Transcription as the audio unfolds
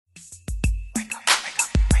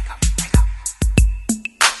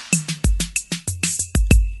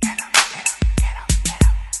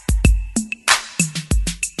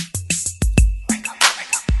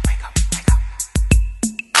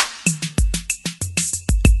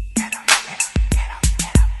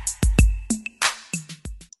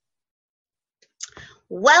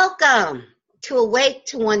Welcome to Awake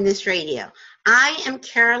to Oneness Radio. I am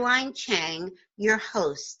Caroline Chang, your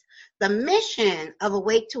host. The mission of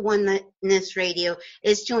Awake to Oneness Radio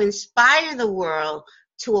is to inspire the world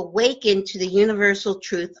to awaken to the universal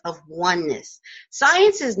truth of oneness.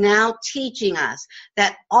 Science is now teaching us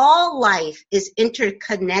that all life is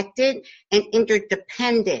interconnected and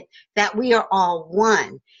interdependent, that we are all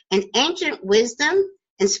one. And ancient wisdom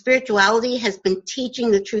and spirituality has been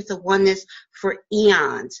teaching the truth of oneness for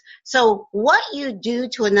eons. So what you do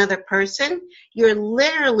to another person, you're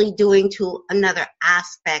literally doing to another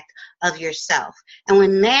aspect of yourself. And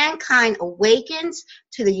when mankind awakens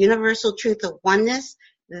to the universal truth of oneness,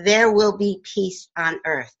 there will be peace on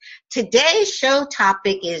earth. Today's show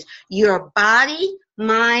topic is your body,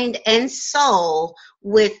 mind, and soul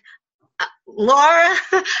with Lara.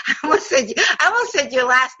 I almost said your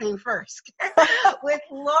last name first. With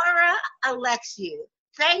Lara Alexiou.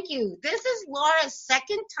 Thank you. This is Laura's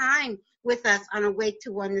second time with us on Awake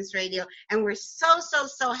to Oneness Radio, and we're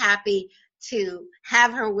so happy to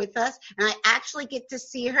have her with us. And I actually get to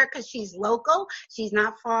see her because she's local. She's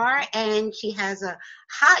not far, and she has a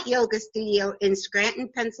hot yoga studio in Scranton,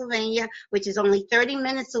 Pennsylvania, which is only 30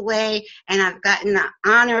 minutes away, and I've gotten the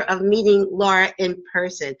honor of meeting Lara in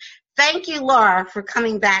person. Thank you, Lara, for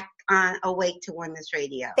coming back on Awake to Oneness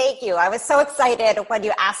Radio. Thank you. I was so excited when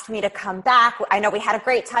you asked me to come back. I know we had a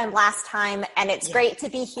great time last time, and it's great to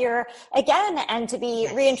be here again and to be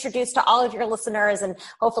reintroduced to all of your listeners and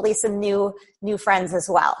hopefully some new friends as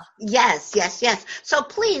well. Yes. So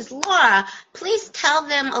please, Lara, please tell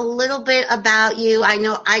them a little bit about you. I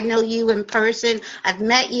know you in person. I've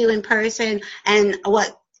met you in person, and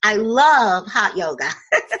I love hot yoga.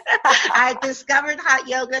 I discovered hot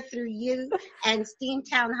yoga through you and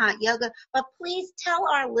Steamtown Hot Yoga. But please tell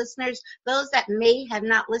our listeners, those that may have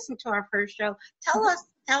not listened to our first show,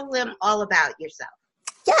 tell them all about yourself.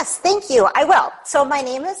 Yes, thank you. I will. So my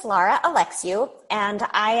name is Lara Alexiou, and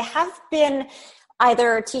I have been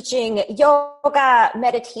either teaching yoga,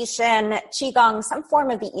 meditation, qigong, some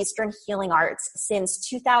form of the Eastern healing arts since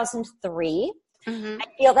 2003. Mm-hmm. I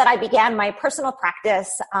feel that I began my personal practice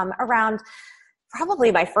around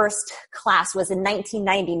probably my first class was in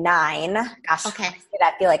 1999. Gosh, okay.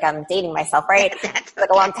 I feel like I'm dating myself, right? It's like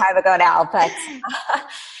a long time ago now, but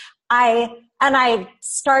I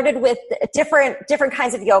started with different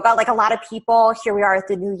kinds of yoga, like a lot of people. Here we are at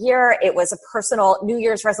the new year. It was a personal New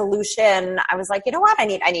Year's resolution. I was like, you know what? I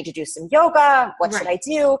need to do some yoga. What should I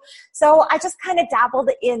do? So I just kind of dabbled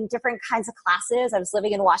in different kinds of classes. I was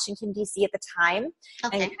living in Washington, D.C. at the time.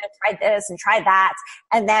 Okay. And I kind of tried this and tried that.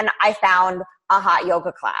 And then I found a hot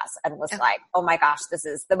yoga class and was like, oh my gosh, this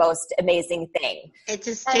is the most amazing thing. It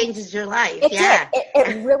just changes your life. It did.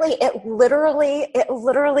 It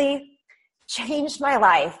literally changed my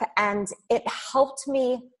life, and it helped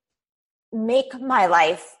me make my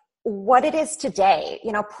life what it is today.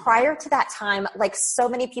 You know, prior to that time, like so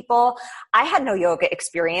many people, I had no yoga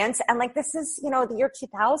experience, and like this is, the year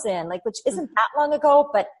 2000, like which isn't that long ago,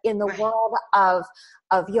 but in the world of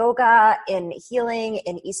yoga, in healing,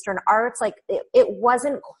 in Eastern arts, like it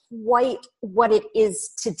wasn't quite what it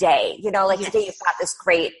is today. Today you've got this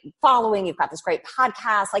great following, you've got this great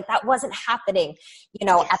podcast, like that wasn't happening, at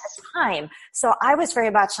the time. So I was very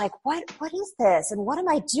much like, what is this? And what am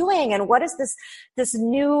I doing? And what is this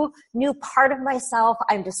new part of myself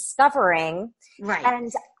I'm discovering? Right.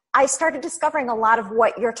 And I started discovering a lot of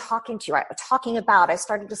what you're talking about. I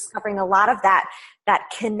started discovering a lot of that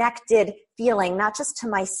connected feeling, not just to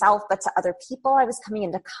myself, but to other people I was coming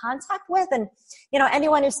into contact with. And,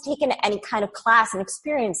 anyone who's taken any kind of class and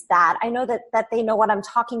experienced that, I know that they know what I'm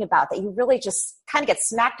talking about, that you really just kind of get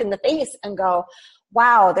smacked in the face and go,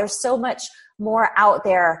 wow, there's so much more out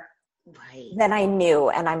there than I knew.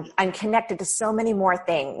 And I'm connected to so many more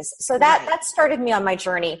things. So that started me on my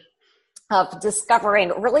journey of discovering,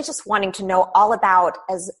 really just wanting to know all about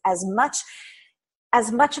as much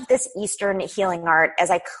of this Eastern healing art as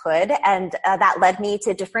I could. And that led me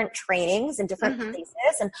to different trainings in different places.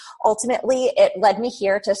 And ultimately it led me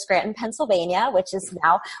here to Scranton, Pennsylvania, which is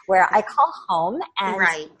now where I call home,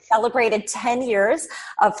 and celebrated 10 years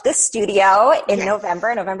of this studio in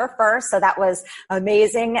November 1st. So that was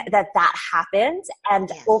amazing that happened. And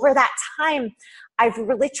over that time, I've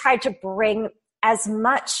really tried to bring as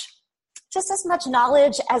much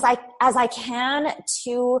knowledge as I can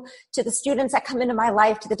to the students that come into my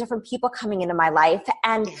life, to the different people coming into my life.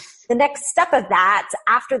 And the next step of that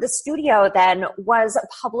after the studio then was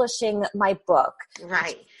publishing my book.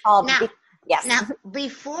 Right. Yes. Now,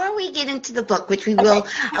 before we get into the book, which we will,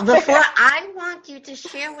 before I want you to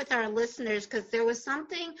share with our listeners, because there was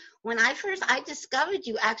something when I discovered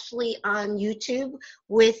you actually on YouTube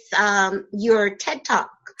with your TED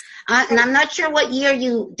Talk. And I'm not sure what year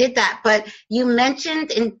you did that, but you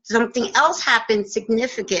mentioned something else happened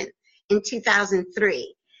significant in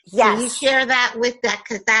 2003. Yes. Can you share that with that?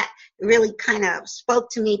 Because that really kind of spoke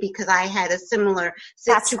to me, because I had a similar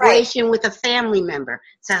situation with a family member.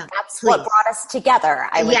 So that's what brought us together,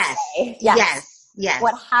 I would say. Yes.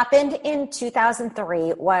 What happened in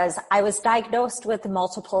 2003 was I was diagnosed with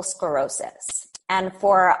multiple sclerosis. And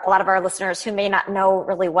for a lot of our listeners who may not know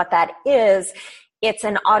really what that is, it's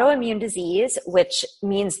an autoimmune disease, which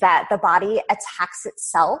means that the body attacks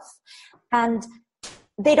itself. And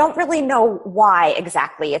they don't really know why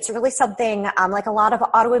exactly. It's really something like a lot of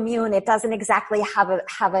autoimmune. It doesn't exactly have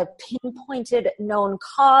a pinpointed known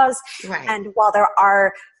cause. Right. And while there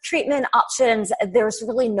are treatment options, there's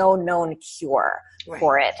really no known cure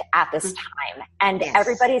for it at this time. And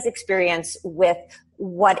everybody's experience with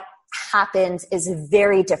what happens is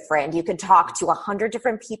very different. You can talk to 100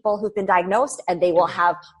 different people who've been diagnosed, and they will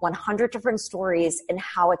have 100 different stories in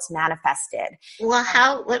how it's manifested.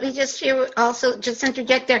 Well, let me just share, also just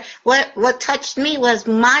interject there. What touched me was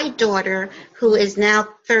my daughter, who is now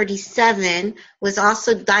 37, was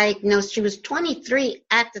also diagnosed. She was 23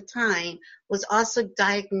 at the time, was also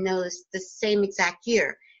diagnosed the same exact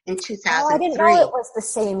year. In 2003. Oh, I didn't know it was the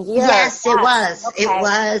same year. Yes, it was. Okay. It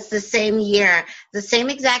was the same year. The same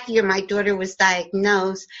exact year my daughter was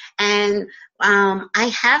diagnosed. And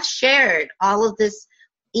I have shared all of this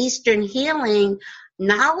Eastern healing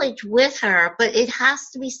knowledge with her, but it has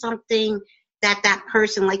to be something that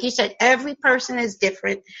person, like you said, every person is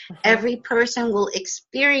different. Every person will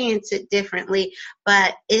experience it differently,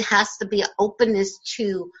 but it has to be an openness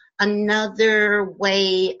to another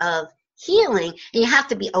way of healing, and you have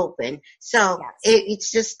to be open. So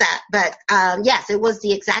it's just that. But yes, it was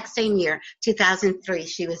the exact same year, 2003,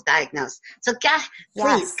 she was diagnosed. So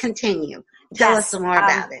please continue. Tell us some more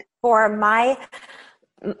about it.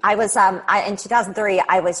 In 2003,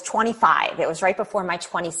 I was 25. It was right before my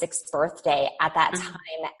 26th birthday at that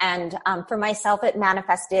time. And for myself, it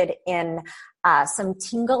manifested in some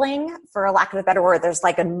tingling, for lack of a better word. There's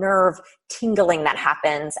like a nerve tingling that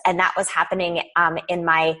happens. And that was happening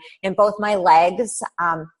in both my legs.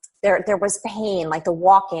 There was pain, like the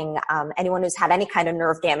walking. Anyone who's had any kind of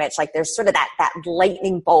nerve damage, like there's sort of that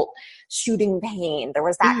lightning bolt shooting pain. There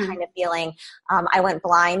was that kind of feeling. I went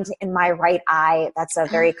blind in my right eye. That's a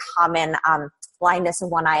very common blindness in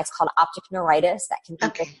one eye. It's called optic neuritis. That can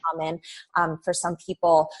be common for some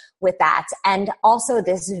people with that. And also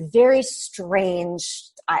this very strange,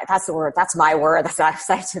 that's the word, that's my word, that's not a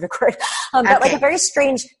scientific word, but like a very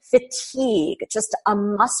strange fatigue, just a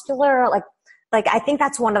muscular, like I think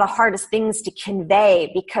that's one of the hardest things to convey,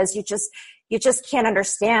 because you just can't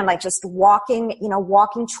understand, like just walking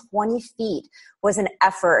 20 feet was an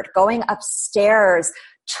effort. Going upstairs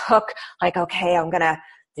took like, okay,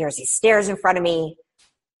 there's these stairs in front of me,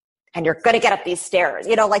 and you're going to get up these stairs,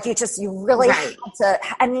 like you really have to,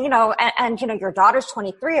 and your daughter's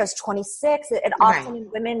 23, I was 26. It often in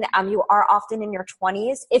women, you are often in your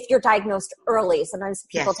 20s if you're diagnosed early. Sometimes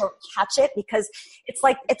people don't catch it because it's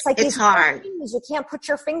like these hard things you can't put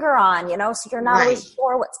your finger on, so you're not always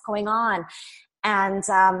sure what's going on. And,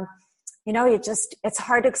 it's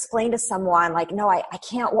hard to explain to someone, like, no, I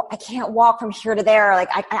can't walk from here to there. Like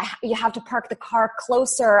you have to park the car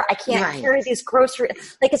closer. I can't carry these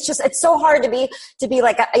groceries. Like, it's so hard to be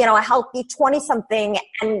like a healthy 20 something.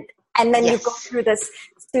 And then you go through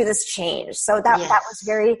this change. So that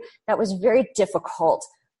was very difficult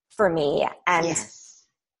for me. And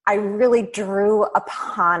I really drew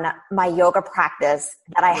upon my yoga practice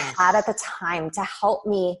that I had at the time to help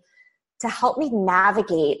me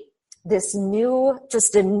navigate this new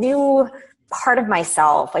part of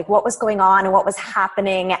myself, like what was going on and what was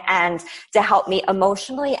happening, and to help me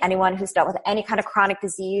emotionally. Anyone who's dealt with any kind of chronic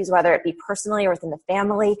disease, whether it be personally or within the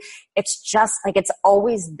family, it's just like, it's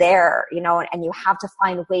always there, and you have to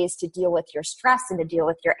find ways to deal with your stress and to deal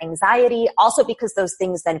with your anxiety, also because those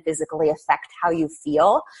things then physically affect how you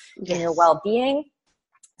feel and your well-being.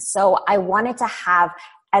 So I wanted to have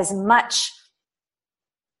as much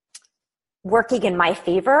working in my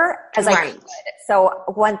favor as I could. So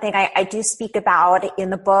one thing I do speak about in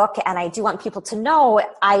the book, and I do want people to know,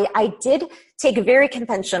 I did take very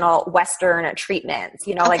conventional Western treatments,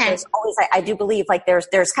 like there's always, I do believe like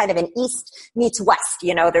there's kind of an East meets West,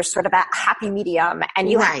 there's sort of a happy medium, and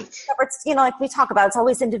you have to discover it's, like we talk about, it's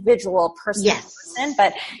always individual, person to person,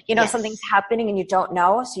 but something's happening and you don't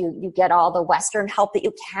know. So you get all the Western help that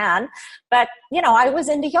you can. But, I was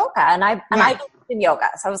into yoga and I believed in yoga.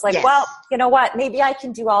 So I was like, well, you know what, maybe I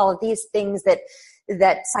can do all of these things that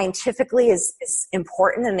scientifically is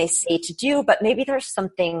important and they say to do, but maybe there's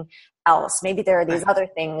something else. Maybe there are these other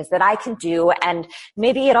things that I can do, and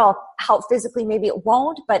maybe it'll help physically, maybe it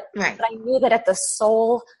won't, but I knew that at the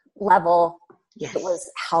soul level, it was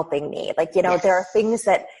helping me. Like, there are things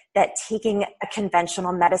that taking a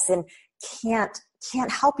conventional medicine can't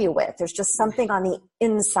help you with. There's just something on the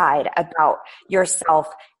inside about yourself,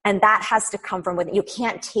 and that has to come from within. You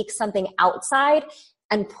can't take something outside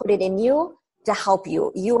and put it in you to help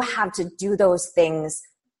you. You have to do those things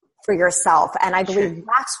for yourself. And I believe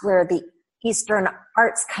that's where the Eastern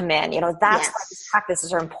arts come in. That's why these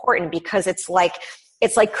practices are important, because it's like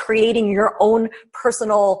creating your own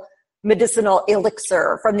personal medicinal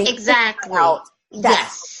elixir from the inside out that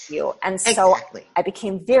helps you. And so I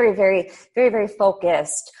became very, very, very, very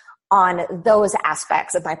focused on those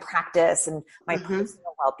aspects of my practice and my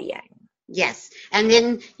personal well-being. Yes. And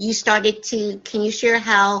then you started can you share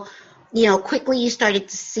how quickly you started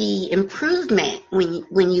to see improvement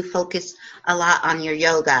when you focused a lot on your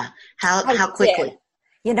yoga? How quickly?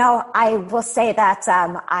 I will say that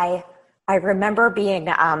I remember being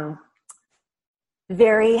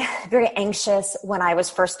very, very anxious when I was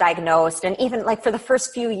first diagnosed, and even like for the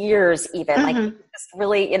first few years, even like just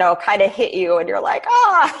really, kind of hit you, and you're like,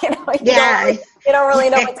 you don't really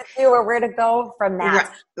know what to do or where to go from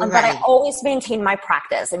that. But I always maintained my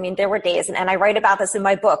practice. I mean, there were days, and I write about this in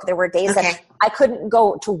my book. There were days that I couldn't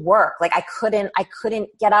go to work. Like I couldn't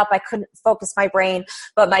get up. I couldn't focus my brain.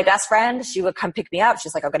 But my best friend, she would come pick me up.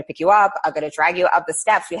 She's like, I'm going to pick you up. I'm going to drag you up the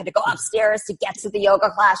steps. We had to go upstairs to get to the yoga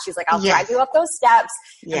class. She's like, I'll drag you up those steps.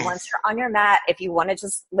 And once you're on your mat, if you want to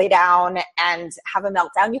just lay down and have a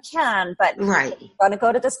meltdown, you can. But you're going to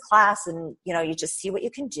go to this class, and you just see what you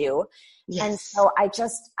can do. And so I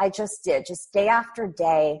just did, just day after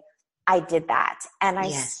day, I did that. And I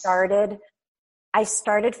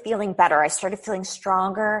started feeling better. I started feeling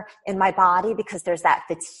stronger in my body, because there's that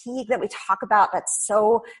fatigue that we talk about. That's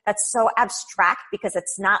so abstract, because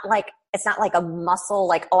it's not like a muscle,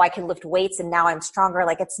 like, oh, I can lift weights and now I'm stronger.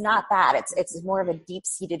 Like, it's not that. It's more of a deep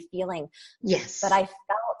seated feeling. Yes. But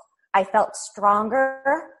I felt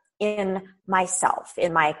stronger in myself,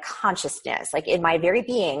 in my consciousness, like in my very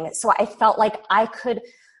being. So I felt like I could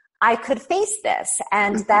face this,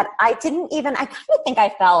 and that I kind of think I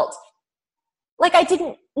felt like I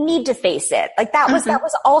didn't need to face it. Like that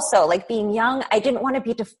was also like being young. I didn't want to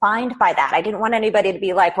be defined by that. I didn't want anybody to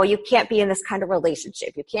be like, well, you can't be in this kind of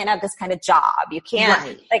relationship. You can't have this kind of job. You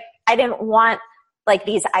can't I didn't want like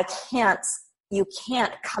these, you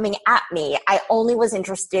can't coming at me. I only was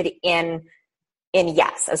interested in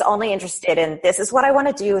yes. I was only interested in, this is what I want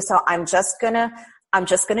to do. So I'm just gonna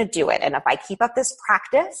do it. And if I keep up this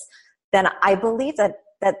practice, then I believe that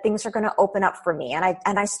things are going to open up for me. And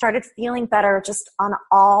I started feeling better just on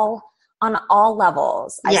all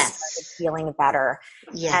levels. I started feeling better.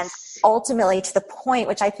 Yes. And ultimately, to the point,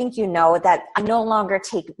 which I think that I no longer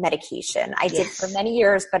take medication. I did for many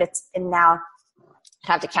years, but it's been now,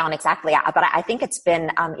 I have to count exactly, but I think it's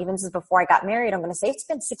been, even since before I got married, I'm going to say it's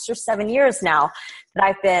been 6 or 7 years now that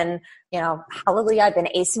I've been, hallelujah, I've been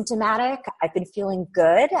asymptomatic. I've been feeling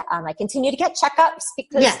good. I continue to get checkups,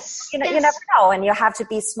 because you never know, and you have to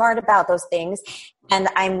be smart about those things. And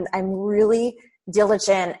I'm really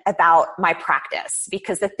diligent about my practice,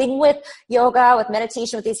 because the thing with yoga, with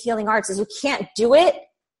meditation, with these healing arts is you can't do it,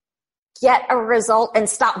 get a result, and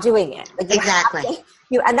stop doing it. Like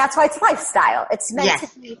and that's why it's lifestyle. It's meant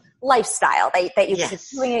to be lifestyle, that you keep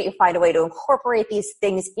doing it. You find a way to incorporate these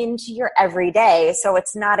things into your everyday. So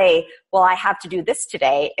it's not well, I have to do this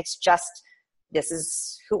today. It's just, this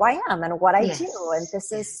is who I am and what I do. And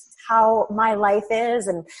this is how my life is.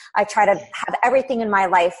 And I try to have everything in my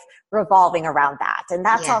life revolving around that. And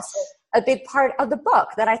that's also a big part of the book,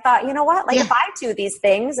 that I thought, if I do these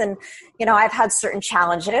things, and, I've had certain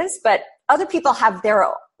challenges, but other people have their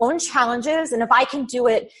own challenges. And if I can do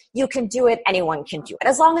it, you can do it. Anyone can do it,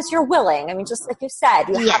 as long as you're willing. I mean, just like you said,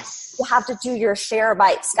 you have to do your share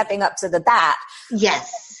by stepping up to the bat.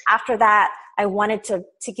 Yes. After that, I wanted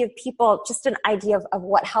to give people just an idea of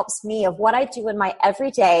what helps me, of what I do in my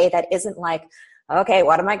everyday that isn't like, okay,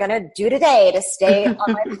 what am I going to do today to stay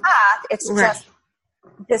on my path? It's just,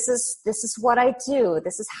 this is what I do.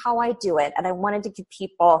 This is how I do it. And I wanted to give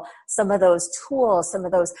people some of those tools, some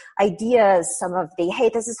of those ideas, some of the, hey,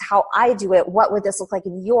 this is how I do it. What would this look like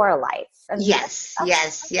in your life? And yes. What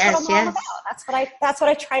I'm all about. That's what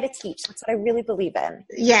I try to teach. That's what I really believe in.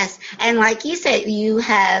 Yes. And like you said, you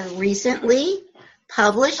have recently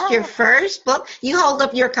published your first book. You hold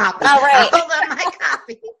up your copy. All right. I hold up my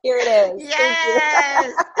copy. Here it is.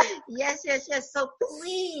 Yes. Yes. So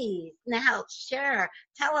please now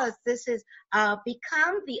tell us, this is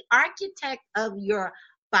Become the Architect of Your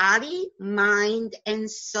Body, Mind, and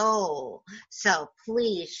Soul. So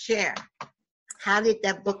please share. How did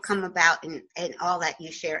that book come about, and all that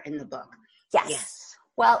you share in the book? Yes.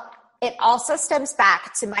 Well, it also stems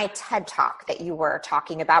back to my TED Talk that you were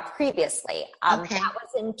talking about previously. Okay. That was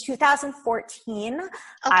in 2014. Okay.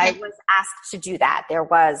 I was asked to do that. There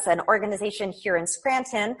was an organization here in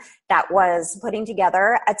Scranton that was putting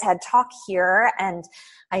together a TED Talk here, and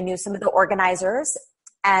I knew some of the organizers.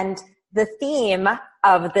 And the theme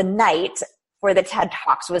of the night for the TED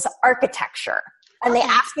Talks was architecture. And they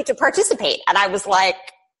asked me to participate. And I was like,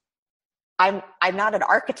 I'm not an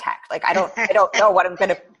architect. Like, I don't know what I'm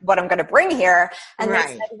gonna bring here. And they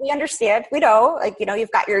said, we understand, we know, like,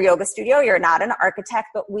 you've got your yoga studio, you're not an architect,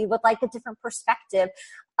 but we would like a different perspective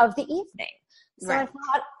of the evening. So I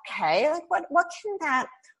thought, okay, like what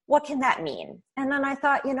can that mean? And then I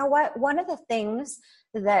thought, you know what? One of the things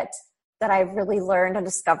that I really learned and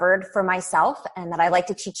discovered for myself, and that I like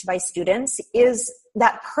to teach my students, is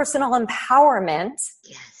that personal empowerment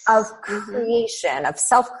of creation, of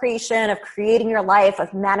self-creation, of creating your life,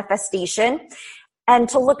 of manifestation, and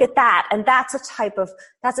to look at that. And that's a type of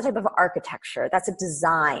architecture. That's a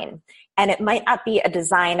design. And it might not be a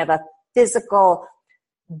design of a physical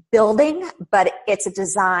building, but it's a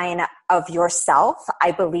design of yourself.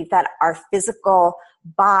 I believe that our physical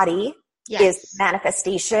body is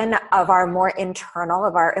manifestation of our more internal,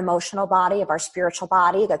 of our emotional body, of our spiritual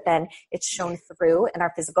body, that then it's shown through in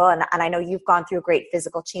our physical. And I know you've gone through a great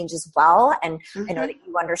physical change as well. And I know that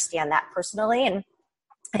you understand that personally. And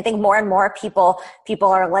I think more and more people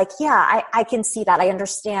are like, yeah, I can see that. I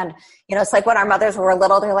understand. It's like when our mothers were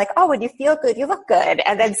little, they're like, oh, when you feel good, you look good.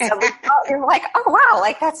 And then you're like, oh, wow,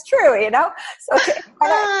 like that's true, So,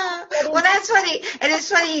 well, that's funny. And it's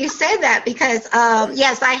funny you said that because,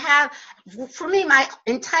 yes, I have, for me, my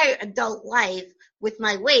entire adult life with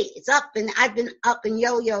my weight, it's up, and I've been up and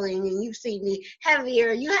yo-yoing, and you've seen me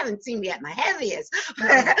heavier. You haven't seen me at my heaviest.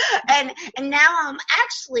 and now I'm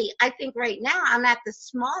actually, I think right now I'm at the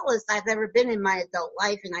smallest I've ever been in my adult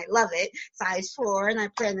life, and I love it, size 4, and I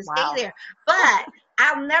plan to stay there. But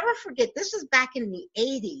I'll never forget, this was back in the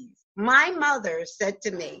 80s. My mother said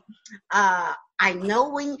to me, I know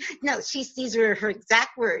when, these are her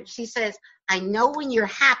exact words. She says, I know when you're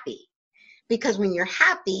happy, because when you're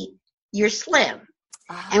happy, you're slim.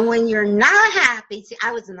 And when you're not happy, see,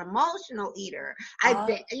 I was an emotional eater.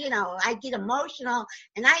 I get emotional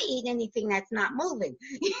and I eat anything that's not moving,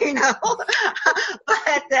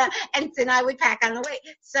 but, and then I would pack on the weight.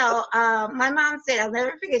 So, my mom said, I'll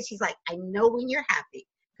never forget. She's like, I know when you're happy,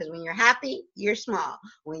 because when you're happy, you're small.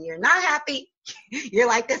 When you're not happy, you're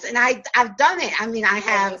like this. And I've done it. I mean,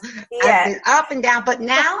 I've been up and down, but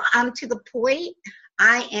now I'm to the point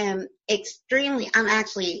I'm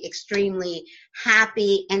actually extremely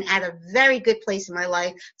happy and at a very good place in my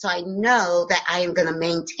life. So I know that I am going to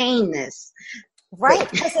maintain this. Right.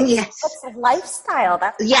 Because it's a lifestyle.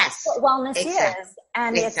 That's what wellness is.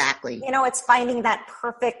 And it's finding that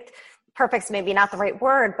perfect's maybe not the right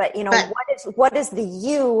word, but what is the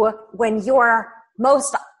you when you're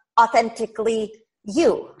most authentically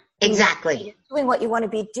you? Exactly. Doing what you want to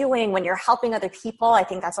be doing, when you're helping other people. I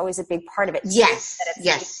think that's always a big part of it. Yes. The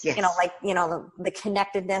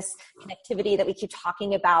connectivity that we keep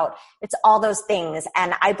talking about. It's all those things.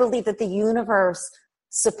 And I believe that the universe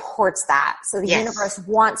supports that. So the universe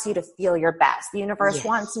wants you to feel your best. The universe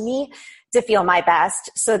wants me to feel my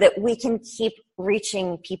best so that we can keep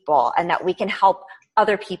reaching people and that we can help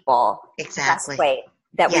other people the best way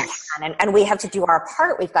that we can. And we have to do our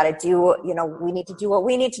part. We've got to do, we need to do what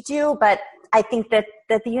we need to do. But I think that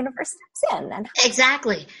the universe steps in. And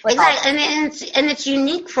exactly. And it's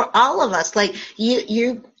unique for all of us. Like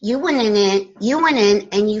you went in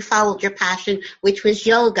and you followed your passion, which was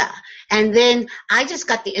yoga. And then I just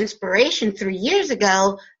got the inspiration 3 years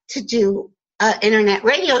ago to do internet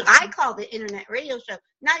radio. I called it internet radio show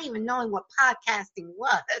not even knowing what podcasting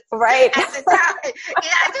was Right. at the time.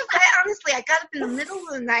 Honestly, I got up in the middle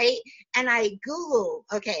of the night and I Googled,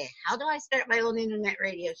 okay, how do I start my own internet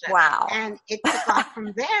radio show? Wow. And it took off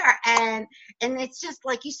from there. And it's just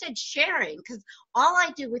like you said, sharing, because all I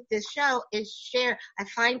do with this show is share. I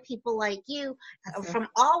find people like you from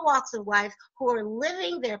all walks of life who are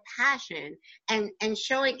living their passion and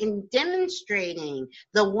showing and demonstrating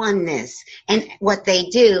the oneness and what they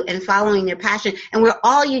do and following their passion. And we're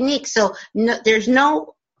all unique. So there's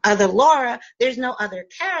no other Laura, there's no other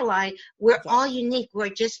Caroline. We're all unique. We're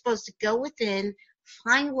just supposed to go within,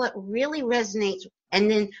 find what really resonates, and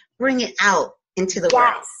then bring it out into the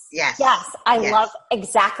world. Yes. I love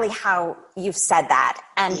exactly how you've said that.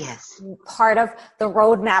 And part of the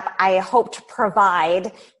roadmap I hope to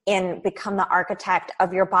provide in Become the Architect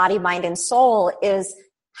of Your Body, Mind, and Soul is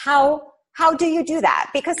how do you do that?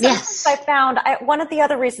 Because sometimes I found, one of the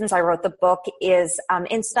other reasons I wrote the book is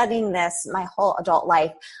in studying this my whole adult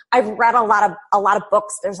life, I've read a lot of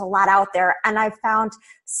books. There's a lot out there. And I've found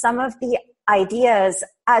some of the ideas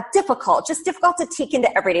difficult to take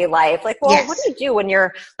into everyday life. Like, well, what do you do when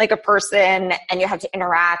you're like a person and you have to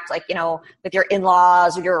interact, like, you know, with your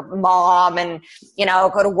in-laws or your mom and, you know,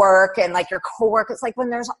 go to work and like your coworkers, like when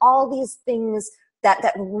there's all these things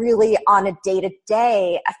that really on a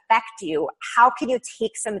day-to-day affect you, how can you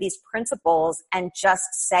take some of these principles and just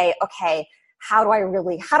say, okay, how do I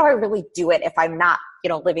really do it if I'm not, you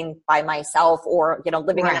know, living by myself or, you know,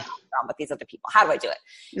 living in a house with these other people? How do I do it?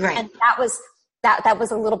 Right. And that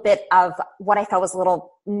was a little bit of what I felt was a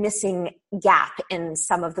little missing gap in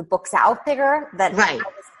some of the books out there that I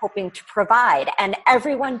was hoping to provide. And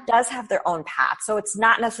everyone does have their own path. So it's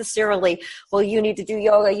not necessarily, well, you need to do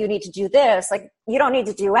yoga, you need to do this. Like, you don't need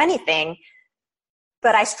to do anything.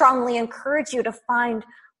 But I strongly encourage you to find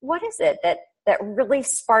what is it that really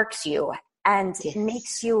sparks you and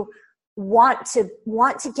makes you want to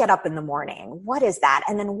get up in the morning. What is that?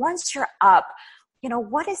 And then once you're up, you know,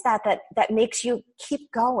 what is that makes you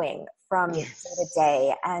keep going from day to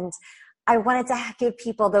day? And I wanted to give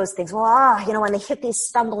people those things. Well, you know, when they hit these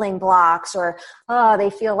stumbling blocks or, they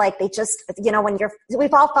feel like they just, you know,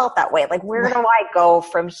 we've all felt that way. Like, where do I go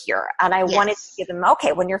from here? And I wanted to give them,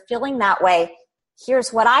 okay, when you're feeling that way,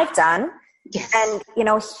 here's what I've done. Yes. And, you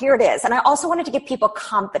know, here it is. And I also wanted to give people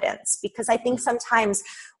confidence, because I think sometimes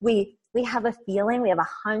we have a feeling, we have a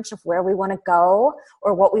hunch of where we want to go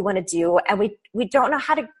or what we want to do, and we don't know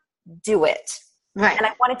how to do it. Right. And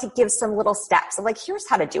I wanted to give some little steps of like, here's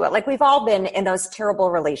how to do it. Like, we've all been in those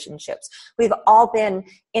terrible relationships. We've all been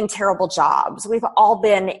in terrible jobs. We've all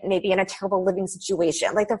been maybe in a terrible living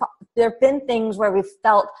situation. Like, there have been things where we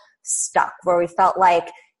felt stuck, where we felt like,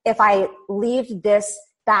 if I leave this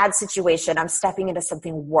bad situation, I'm stepping into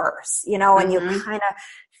something worse, you know, and you kind of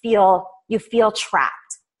feel trapped.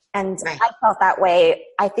 And I felt that way.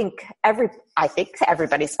 I think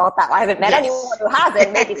everybody's felt that way. I haven't met anyone who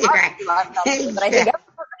hasn't. Maybe but I think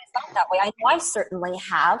everybody's felt that way. I know I certainly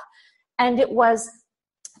have. And it was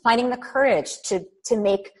finding the courage to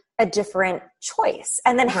make a different choice.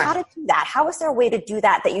 And then how to do that? How is there a way to do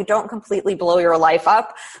that you don't completely blow your life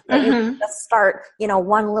up, that you just start, you know,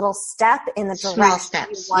 one little step in the direction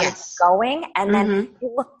you want it going. And then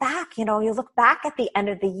you look back at the end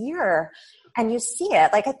of the year and you see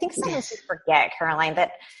it. Like, I think sometimes we forget, Caroline,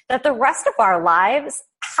 that the rest of our lives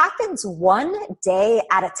happens one day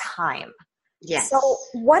at a time. Yes. So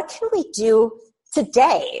what can we do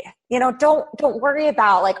today? You know, don't worry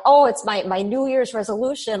about like, oh, it's my New Year's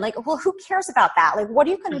resolution. Like, well, who cares about that? Like, what are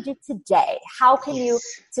you going to do today? How can you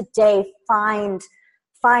today find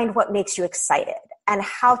what makes you excited? And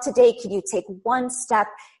how today can you take one step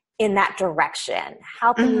in that direction?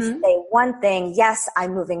 How can you say one thing? Yes,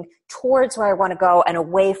 I'm moving towards where I want to go and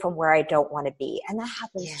away from where I don't want to be. And that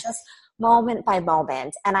happens just moment by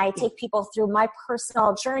moment. And I take people through my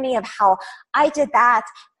personal journey of how I did that.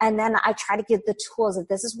 And then I try to give the tools of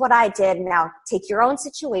this is what I did. Now take your own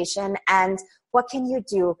situation and what can you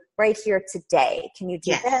do right here today? Can you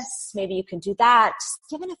do this? Maybe you can do that. Just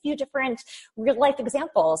giving a few different real life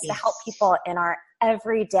examples to help people in our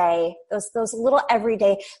everyday, those little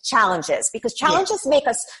everyday challenges, because challenges make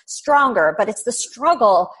us stronger, but it's the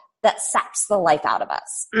struggle that saps the life out of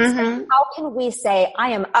us. So how can we say,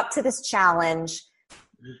 I am up to this challenge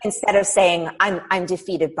instead of saying I'm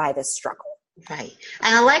defeated by this struggle? Right.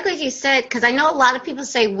 And I like what you said, because I know a lot of people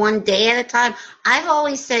say one day at a time. I've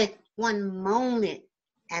always said one moment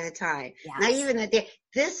at a time. Not even a day.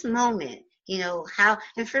 This moment, you know,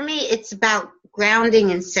 and for me, it's about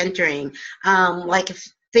grounding and centering. Like if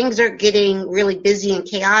things are getting really busy and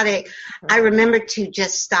chaotic, I remember to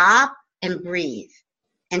just stop and breathe.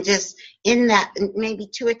 And just in that, maybe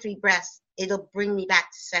 2 or 3 breaths, it'll bring me back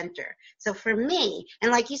to center. So for me,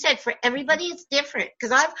 and like you said, for everybody, it's different.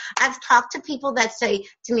 Because I've talked to people that say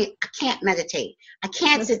to me, I can't meditate. I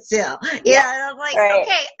can't sit still. Yeah. And I'm like, right.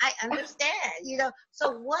 okay, I understand,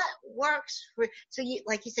 so what works so you,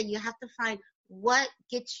 like you said, you have to find what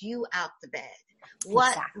gets you out the bed.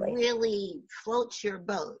 What really floats your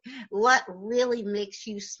boat? What really makes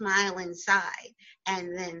you smile inside?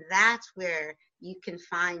 And then that's where you can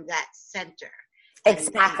find that center.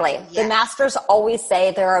 Exactly. And The masters always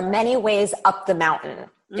say there are many ways up the mountain.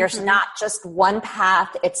 There's not just one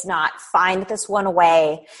path. It's not find this one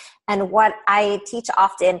way. And what I teach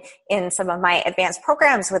often in some of my advanced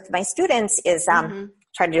programs with my students is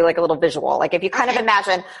try to do like a little visual. Like if you kind of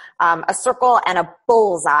imagine a circle and a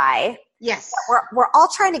bullseye. Yes. We're all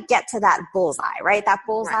trying to get to that bullseye, right? That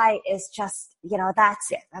bullseye is just,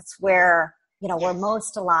 that's it. That's where, we're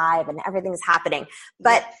most alive and everything's happening.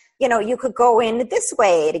 But, you could go in this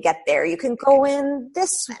way to get there. You can go in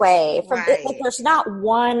this way. Like there's not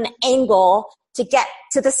one angle to get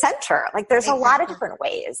to the center. Like there's a lot of different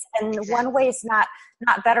ways. And one way is not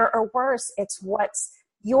better or worse. It's what's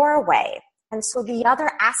your way. And so the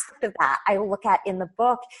other aspect of that I look at in the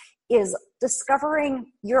book is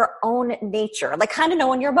discovering your own nature, like kind of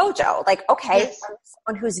knowing your mojo. Like, okay, I'm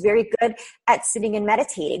someone who's very good at sitting and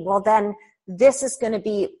meditating. Well, then this is going to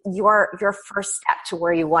be your first step to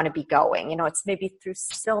where you want to be going. It's maybe through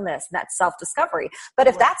stillness and that self-discovery. But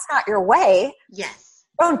if that's not your way,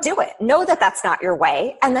 don't do it. Know that that's not your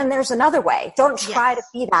way. And then there's another way. Don't try to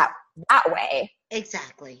be that way.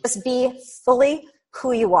 Exactly. Just be fully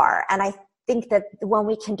who you are. And I think that when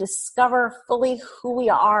we can discover fully who we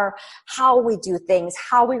are, how we do things,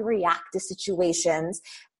 how we react to situations,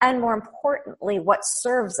 and more importantly, what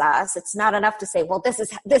serves us, it's not enough to say, well, this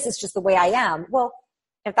is just the way I am. Well,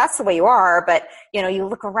 if that's the way you are, but you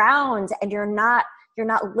look around and you're not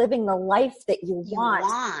living the life that you want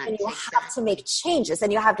and you have to make changes,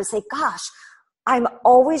 and you have to say, gosh, I'm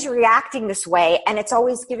always reacting this way and it's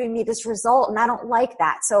always giving me this result and I don't like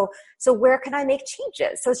that. So where can I make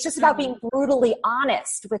changes? So it's just about being brutally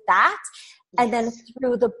honest with that. And then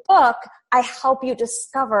through the book, I help you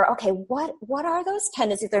discover, okay, what are those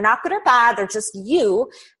tendencies? They're not good or bad. They're just you.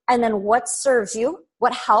 And then what serves you,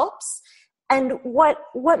 what helps, and what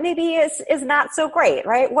maybe is not so great,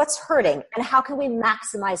 right? What's hurting, and how can we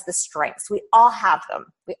maximize the strengths? We all have them.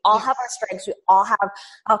 We all have our strengths. We all have,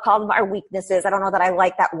 I'll call them our weaknesses. I don't know that I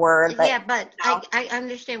like that word. But, I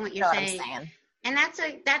understand what you're saying. And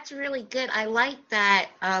that's really good. I like that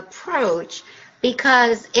approach,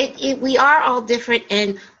 because we are all different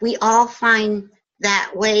and we all find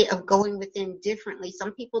that way of going within differently.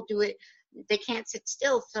 Some people do it, they can't sit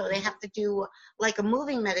still, so they have to do like a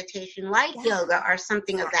moving meditation, like yoga or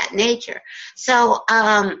something of that nature. So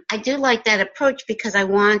I do like that approach, because I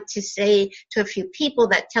want to say to a few people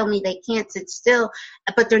that tell me they can't sit still,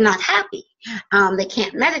 but they're not happy. They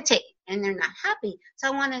can't meditate and they're not happy. So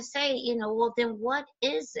I want to say, well, then what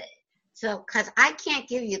is it? So, because I can't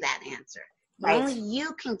give you that answer. Right. Only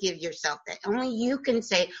you can give yourself that. Only you can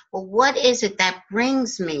say, well, what is it that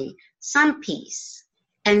brings me some peace?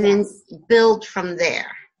 And then build from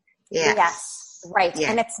there. Yes. Right.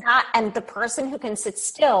 Yeah. And it's not, and the person who can sit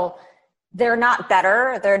still, they're not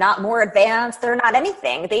better. They're not more advanced. They're not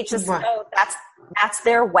anything. They just know that's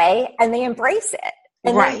their way and they embrace it.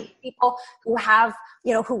 And then people who have,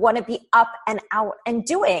 who want to be up and out and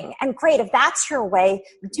doing, and great. If that's your way,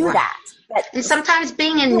 do that. But and sometimes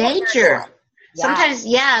being in nature,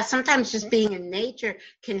 sometimes just being in nature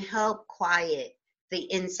can help quiet the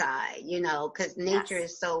inside, because nature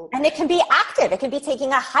is so... And it can be active. It can be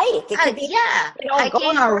taking a hike. It can be,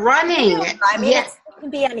 hiking or running. I mean, it can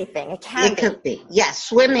be anything. It could be. Yes,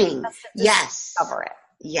 swimming. Yes. Cover it.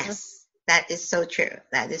 Yes. That is so true.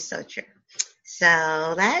 That is so true.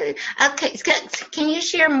 So okay. Can you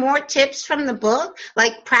share more tips from the book?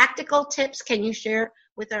 Like practical tips, can you share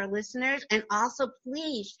with our listeners? And also,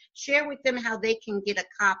 please share with them how they can get a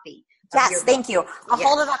copy. Yes, thank you. I'll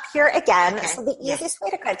hold it up here again. Okay. So the easiest way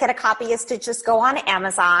to get a copy is to just go on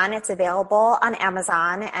Amazon. It's available on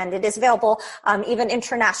Amazon, and it is available even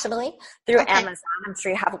internationally through Amazon. I'm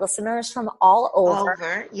sure you have listeners from all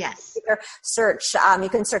over. Yes. You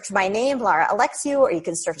can search my name, Lara Alexiou, or you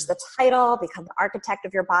can search the title, Become the Architect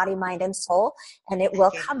of Your Body, Mind, and Soul, and it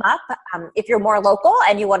will come up. If you're more local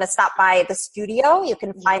and you want to stop by the studio, you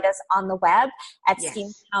can find us on the web at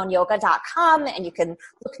steamtownyoga.com, and you can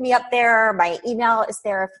look me up there. My email is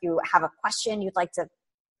there if you have a question you'd like to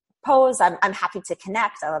pose. I'm happy to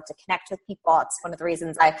connect. I love to connect with people. It's one of the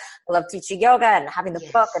reasons I love teaching yoga and having the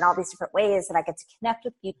book and all these different ways that I get to connect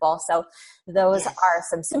with people. So those are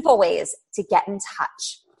some simple ways to get in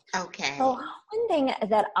touch. Okay. So one thing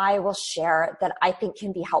that I will share that I think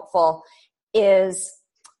can be helpful is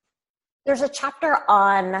there's a chapter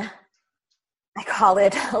on, I call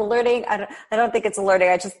it learning. I don't think it's learning.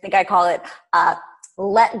 I just think I call it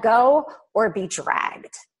let go or be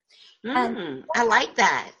dragged. I like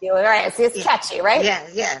that. Right. See, it's catchy, right?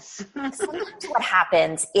 Yes. Sometimes what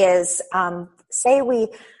happens is, say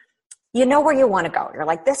you know where you want to go. You're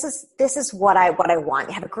like, this is what I want.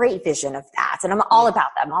 You have a great vision of that. And I'm all about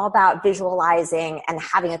that. I'm all about visualizing and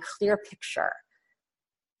having a clear picture.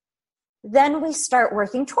 Then we start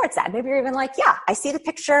working towards that. Maybe you're even like, yeah, I see the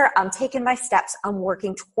picture. I'm taking my steps. I'm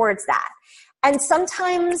working towards that. And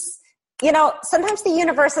sometimes the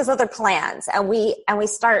universe has other plans, and we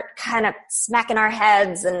start kind of smacking our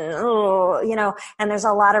heads and there's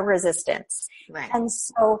a lot of resistance. Right. And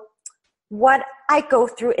so what I go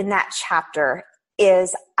through in that chapter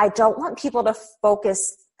is I don't want people to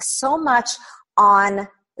focus so much on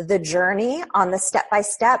the journey, on the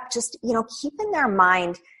step-by-step, just, keep in their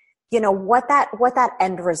mind, what that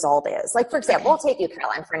end result is. Like, for example, I'll take you,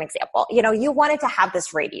 Caroline, for an example. You wanted to have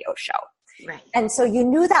this radio show. Right. And so you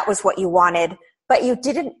knew that was what you wanted, but you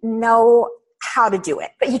didn't know how to do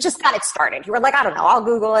it. But you just got it started. You were like, I don't know, I'll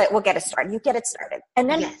Google it. We'll get it started. You get it started. And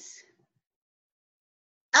then. Yes.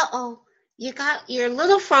 You're a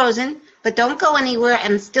little frozen, but don't go anywhere.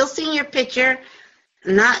 I'm still seeing your picture.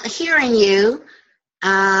 I'm not hearing you.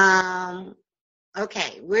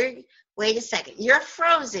 Okay. Wait a second. You're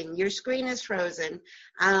frozen. Your screen is frozen.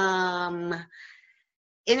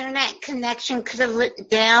 Internet connection could have went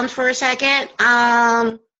down for a second.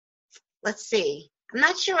 Let's see. I'm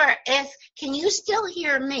not sure can you still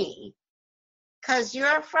hear me? Because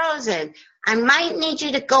you're frozen. I might need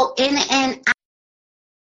you to go in and out.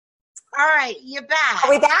 All right, you're back.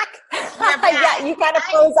 Are we back? You're back. Yeah, you kind of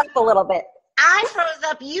froze up a little bit. I froze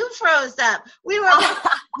up. You froze up. You were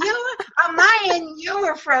on my end. You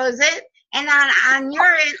were frozen, and on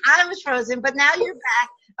your end, I was frozen. But now you're back.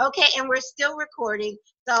 Okay, and we're still recording,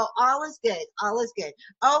 so all is good. All is good.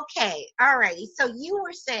 Okay, all righty. So you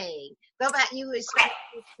were saying, go back. You were saying.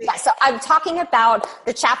 Yeah. So I'm talking about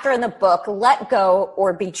the chapter in the book, "Let Go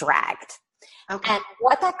or Be Dragged." Okay. And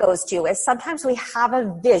what that goes to is sometimes we have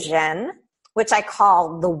a vision, which I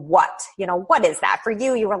call the what. What is that? For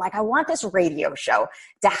you were like, I want this radio show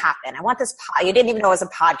to happen. I want this you didn't even know it was a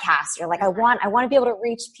podcast. You're like, I want to be able to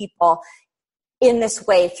reach people in this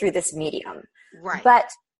way through this medium. Right. But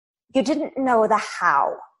you didn't know the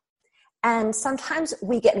how. And sometimes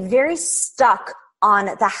we get very stuck on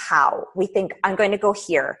the how. We think, I'm going to go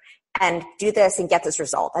here and do this and get this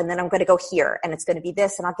result. And then I'm going to go here and it's going to be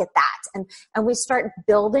this and I'll get that. And we start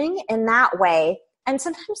building in that way. And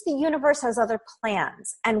sometimes the universe has other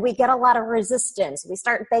plans and we get a lot of resistance. We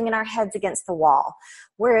start banging our heads against the wall.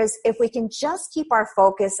 Whereas if we can just keep our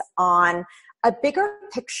focus on a bigger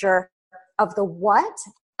picture of the what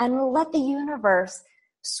and let the universe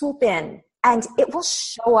swoop in, and it will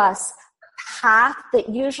show us a path that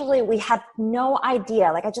usually we had no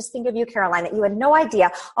idea. Like I just think of you, Caroline, that you had no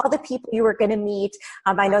idea all the people you were going to meet.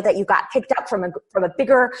 I know that you got picked up from a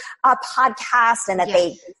bigger podcast, and that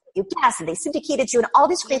you guessed and they syndicated you and all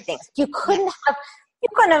these great things. You couldn't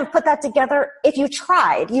have put that together if you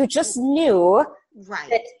tried. You just knew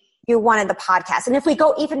that you wanted the podcast. And if we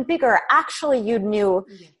go even bigger, actually you knew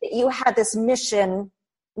that you had this mission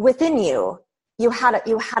within you. You had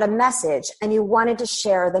a message and you wanted to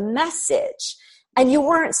share the message, and you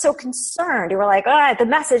weren't so concerned. You were like, all right, the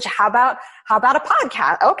message, how about a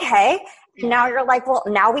podcast? Okay. And now you're like, well,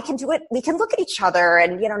 now we can do it. We can look at each other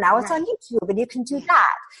and, now it's on YouTube and you can do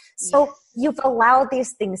that. So you've allowed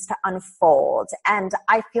these things to unfold. And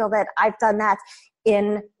I feel that I've done that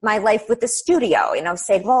in my life with the studio,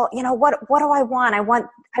 saying, well, what do I want? I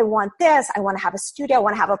want this. I want to have a studio. I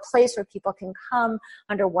want to have a place where people can come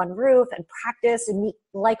under one roof and practice and meet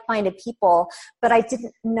like-minded people. But I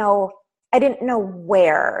didn't know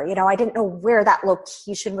where, I didn't know where that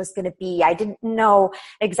location was going to be. I didn't know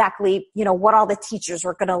exactly, what all the teachers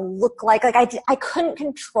were going to look like. Like I couldn't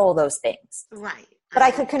control those things. Right. But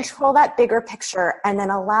I could control that bigger picture and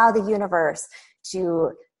then allow the universe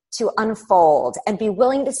to unfold and be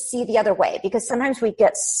willing to see the other way, because sometimes we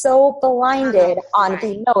get so blinded on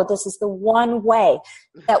this is the one way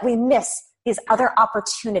that we miss these other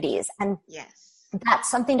opportunities. And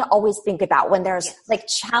that's something to always think about when there's like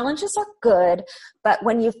challenges are good, but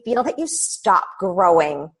when you feel that you stop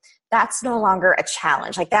growing, that's no longer a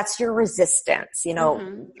challenge. Like that's your resistance,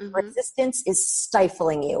 Mm-hmm. Resistance is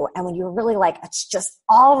stifling you. And when you're really like, it's just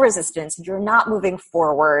all resistance, you're not moving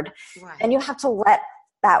forward, Right. and you have to let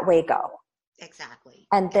that way go. Exactly.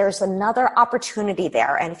 And there's another opportunity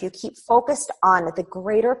there. And if you keep focused on the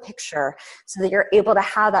greater picture so that you're able to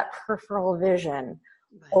have that peripheral vision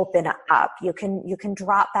open up, you can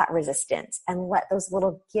drop that resistance and let those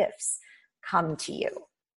little gifts come to you.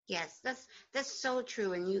 Yes, that's so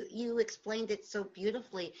true, and you explained it so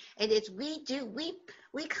beautifully. And it's we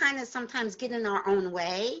kind of sometimes get in our own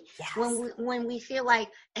way. Yes. when we feel like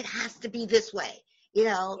it has to be this way,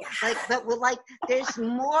 Yeah. but we're like, there's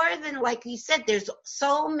more than, like you said, there's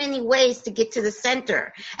so many ways to get to the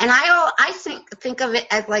center. And I think of it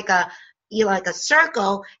as like a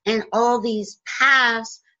circle and all these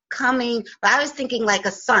paths coming, but I was thinking like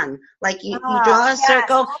a sun, like you draw a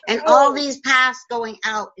circle and all these paths going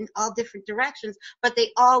out in all different directions, but they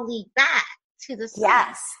all lead back to the sun.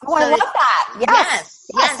 Yes. Oh, I love that.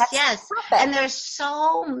 Yes. And there's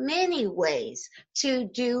so many ways to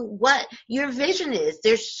do what your vision is.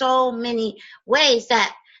 There's so many ways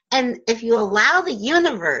and if you allow the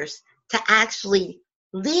universe to actually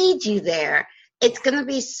lead you there, it's going to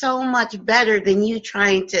be so much better than you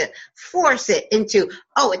trying to force it into,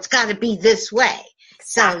 it's got to be this way.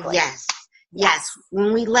 Exactly. So yes.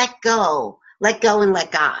 When we let go and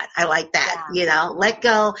let God. I like that, let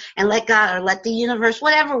go and let God, or let the universe,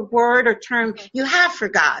 whatever word or term you have for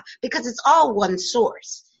God, because it's all one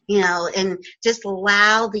source, and just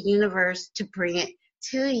allow the universe to bring it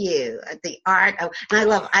to you. The art of,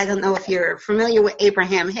 and I don't know if you're familiar with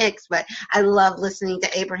Abraham Hicks, but I love listening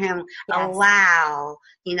to Abraham.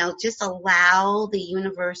 Just allow the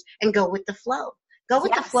universe and go with the flow. Go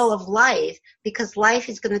with the flow of life, because life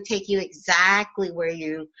is going to take you exactly where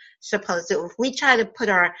you're supposed to. If we try to put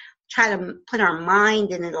our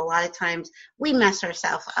mind in it, a lot of times we mess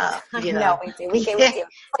ourselves up. No, we do. We do. Like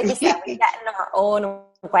you said, we get in our own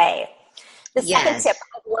way. The second tip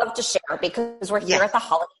I'd love to share, because we're here at the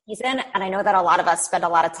holiday season, and I know that a lot of us spend a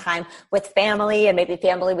lot of time with family, and maybe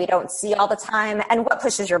family we don't see all the time. And what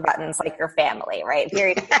pushes your buttons like your family, right?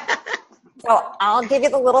 So I'll give you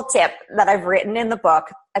the little tip that I've written in the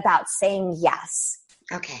book about saying yes.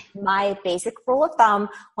 Okay. My basic rule of thumb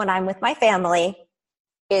when I'm with my family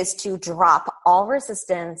is to drop all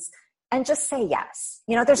resistance and just say yes.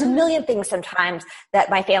 There's a million things sometimes that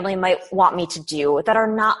my family might want me to do that are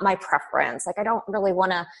not my preference. Like I don't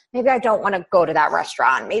want to go to that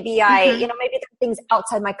restaurant. Maybe maybe there are things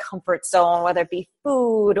outside my comfort zone, whether it be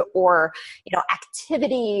food or,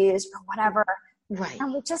 activities or whatever. Right.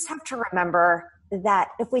 And we just have to remember that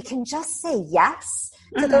if we can just say yes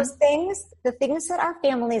to those things, the things that our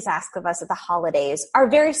families ask of us at the holidays are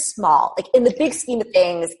very small. Like in the big scheme of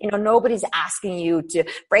things, nobody's asking you to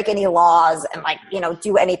break any laws and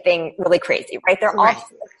do anything really crazy, right? They're all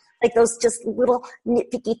just, like those just little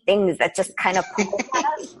nitpicky things that just kind of pull at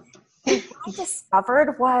us. And what I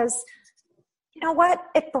discovered was, what?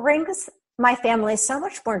 It brings my family so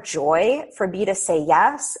much more joy for me to say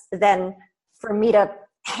yes than for me to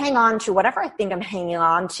hang on to whatever I think I'm hanging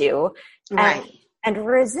on to and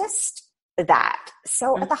resist that.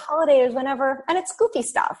 So at the holidays, whenever, and it's goofy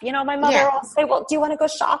stuff, my mother will say, well, do you want to go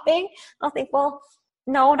shopping? I'll think, well,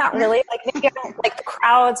 no, not really. Like maybe I don't like the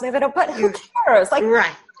crowds, maybe I don't, but who cares? Like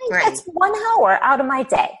that's 1 hour out of my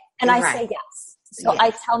day. And I say yes. So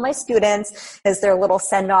I tell my students as their little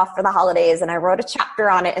send off for the holidays, and I wrote a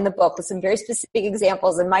chapter on it in the book with some very specific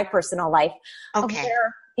examples in my personal life of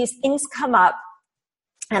where these things come up,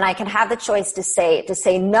 and I can have the choice to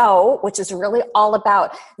say no, which is really all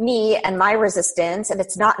about me and my resistance, and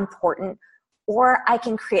it's not important, or I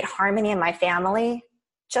can create harmony in my family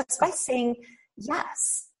just by saying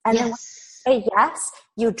yes. And then when you say yes,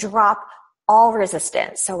 you drop all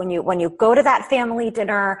resistance. So when you go to that family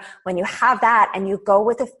dinner, when you have that and you go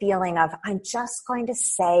with a feeling of, I'm just going to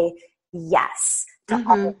say yes to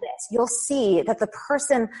all of this, you'll see that the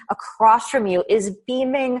person across from you is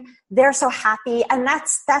beaming. They're so happy, and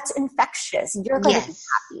that's infectious. You're going to be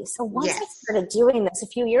happy. So once I started doing this a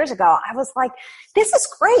few years ago, I was like, this is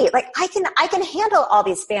great. Like I can handle all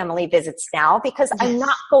these family visits now, because I'm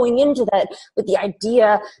not going into that with the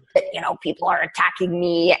idea that, people are attacking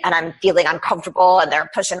me and I'm feeling uncomfortable and they're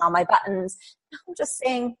pushing all my buttons. I'm just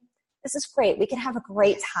saying, this is great. We can have a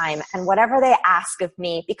great time. And whatever they ask of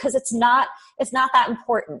me, because it's not that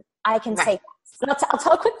important, I can say yes. And I'll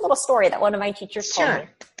tell a quick little story that one of my teachers told me.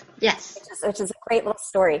 Yes. Which is a great little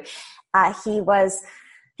story.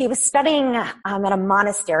 He he was studying at a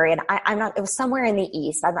monastery, and it was somewhere in the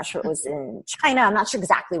East. I'm not sure it was in China. I'm not sure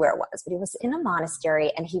exactly where it was, but he was in a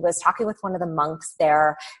monastery, and he was talking with one of the monks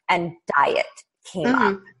there, and diet came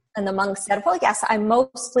up. And the monk said, well, yes, I'm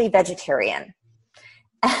mostly vegetarian.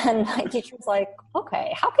 And my teacher was like,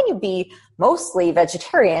 okay, how can you be mostly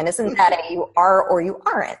vegetarian? Isn't that you are or you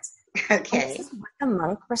aren't? Okay. And this is what the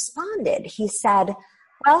monk responded. He said,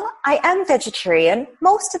 well, I am vegetarian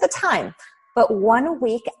most of the time, but 1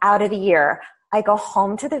 week out of the year, I go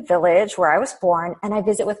home to the village where I was born and I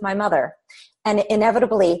visit with my mother. And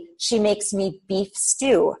inevitably, she makes me beef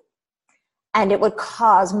stew. And it would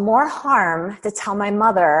cause more harm to tell my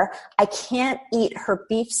mother I can't eat her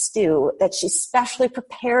beef stew that she specially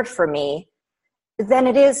prepared for me than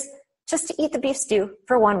it is just to eat the beef stew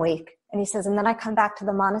for 1 week. And he says, and then I come back to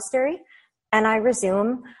the monastery and I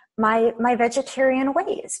resume my vegetarian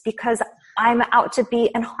ways because I'm out to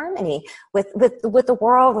be in harmony with the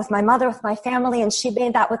world, with my mother, with my family. And she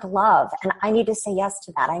made that with love. And I need to say yes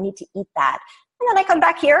to that. I need to eat that. And then I come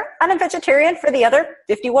back here and I'm vegetarian for the other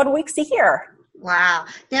 51 weeks a year. Wow.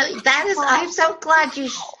 Now I'm so glad you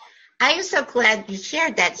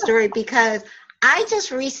shared that story because I just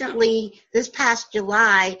recently, this past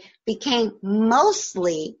July, became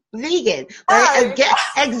mostly vegan.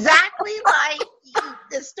 Exactly like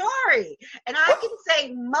the story. And I can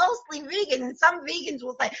say mostly vegan, and some vegans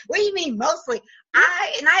will say, what do you mean mostly?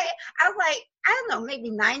 I was like, I don't know, maybe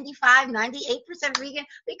 95, 98% vegan,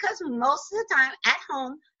 because most of the time at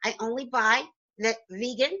home, I only buy that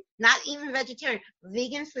vegan, not even vegetarian,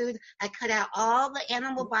 vegan food. I cut out all the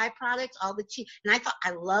animal byproducts, all the cheese. And I thought,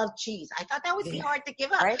 I love cheese. I thought that would be hard to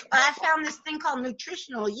give up. Right. But I found this thing called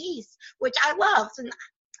nutritional yeast, which I love. So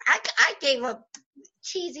I gave up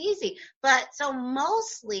cheese easy. But so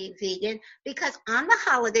mostly vegan, because on the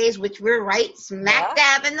holidays, which we're right smack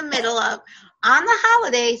dab in the middle of, on the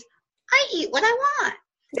holidays, I eat what I want.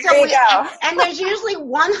 There you go. And there's usually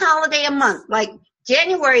one holiday a month, like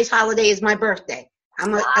January's holiday is my birthday.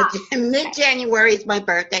 Mid-January is my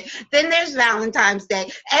birthday. Then there's Valentine's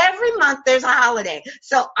Day. Every month there's a holiday.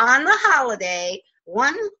 So on the holiday,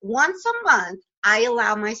 once a month, I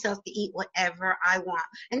allow myself to eat whatever I want.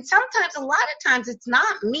 And sometimes, a lot of times, it's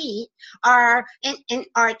not meat or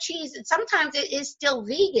cheese. Sometimes it is still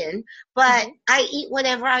vegan, but I eat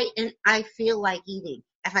whatever I feel like eating.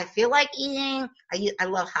 If I feel like eating, I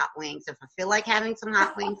love hot wings. If I feel like having some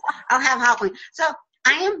hot wings, I'll have hot wings. So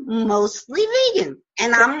I am mostly vegan,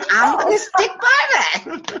 and I'm going to stick by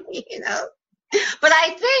that, you know. But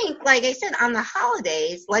I think, like I said, on the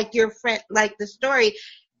holidays, like your friend, like the story,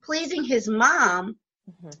 pleasing his mom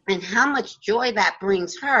and how much joy that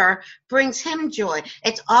brings her, brings him joy.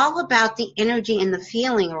 It's all about the energy and the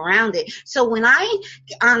feeling around it. So when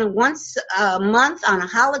on once a month on a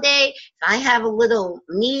holiday, if I have a little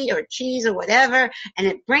meat or cheese or whatever, and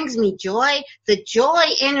it brings me joy, the joy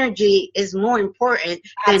energy is more important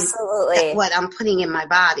than what I'm putting in my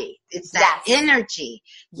body. It's that energy.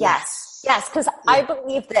 Yes, because I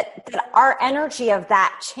believe that our energy of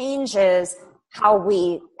that changes how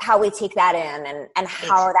we take that in and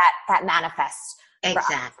how that manifests.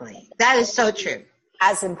 Exactly. That is so true.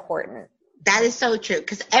 As important. That is so true,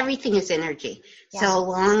 because everything is energy. Yeah. So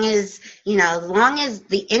long as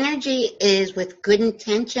the energy is with good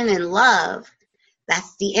intention and love,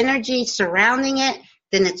 that's the energy surrounding it,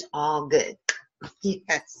 then it's all good.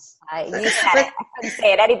 Yes. You said it. I couldn't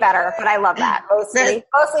say it any better, but I love that. Mostly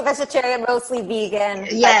vegetarian, mostly vegan.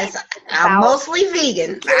 Yes, I'm mostly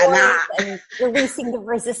vegan. And releasing the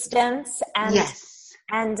resistance, and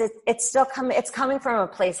and it's still coming. It's coming from a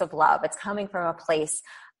place of love. It's coming from a place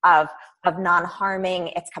of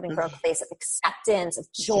non-harming. It's coming from a place of acceptance, of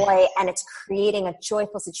joy, and it's creating a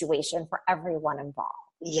joyful situation for everyone involved.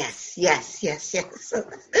 Yes.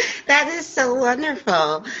 That is so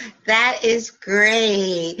wonderful. That is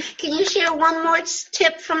great. Can you share one more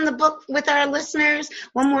tip from the book with our listeners?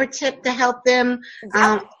 One more tip to help them,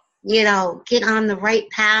 get on the right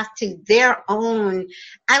path to their own.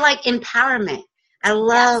 I like empowerment. I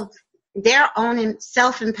love their own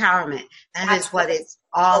self-empowerment. That is what it's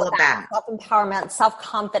all about. Self-empowerment,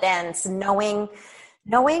 self-confidence, knowing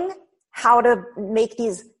how to make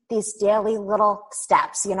these daily little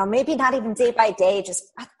steps, maybe not even day by day,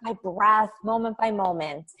 just breath by breath, moment by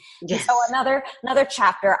moment. Yes. So another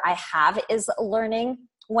chapter I have is learning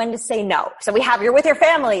when to say no. So you're with your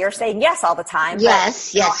family, you're saying yes all the time.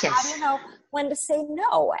 Yes. How do you know when to say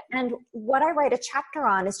no? And what I write a chapter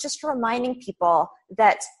on is just reminding people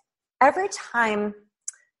that every time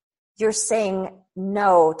you're saying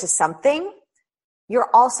no to something, you're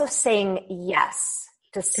also saying yes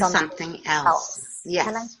to to something else. else. Yes.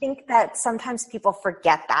 And I think that sometimes people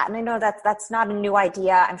forget that. And I know that that's not a new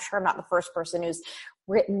idea. I'm sure I'm not the first person who's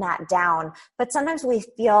written that down, but sometimes we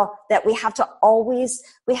feel that we have to always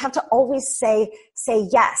say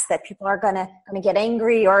yes, that people are going to get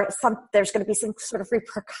angry, or there's going to be some sort of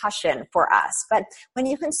repercussion for us. But when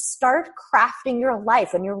you can start crafting your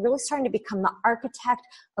life, when you're really starting to become the architect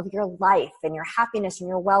of your life and your happiness and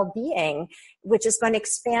your well-being, which is going to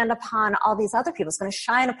expand upon all these other people, it's going to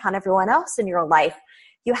shine upon everyone else in your life,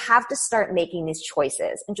 you have to start making these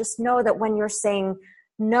choices. And just know that when you're saying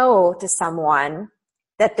no to someone,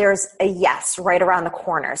 that there's a yes right around the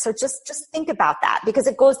corner. So just think about that, because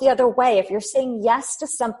it goes the other way. If you're saying yes to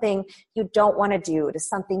something you don't want to do, to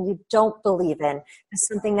something you don't believe in, to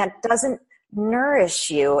something that doesn't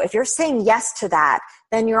nourish you, if you're saying yes to that,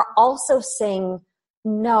 then you're also saying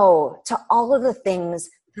no to all of the things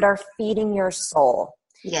that are feeding your soul.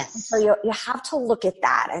 Yes. And so you have to look at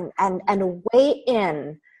that and weigh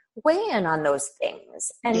in on those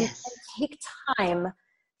things and take time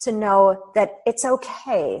to know that it's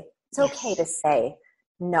okay. It's okay to say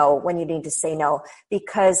no when you need to say no,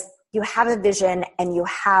 because you have a vision and you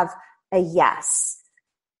have a yes.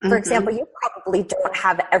 For example, you probably don't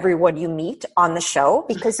have everyone you meet on the show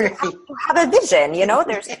because you have a vision. You know,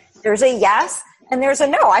 there's a yes and there's a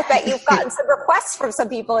no. I bet you've gotten some requests from some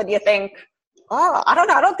people and you think, oh, I don't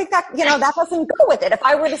know. I don't think that, that doesn't go with it. If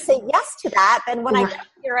I were to say yes to that, then when I get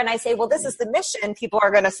here and I say, well, this is the mission, people are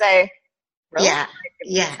going to say, really? Yeah.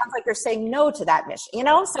 It sounds like you're saying no to that mission,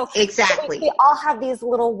 So exactly. We all have these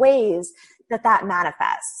little ways that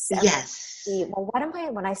manifests. And yes. Well,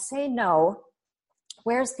 when I say no,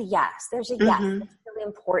 where's the yes? There's a yes. It's really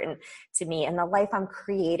important to me in the life I'm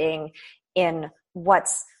creating, in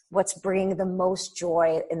what's bringing the most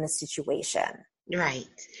joy in the situation. Right.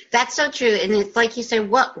 That's so true. And it's like you said,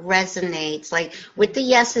 what resonates, like with the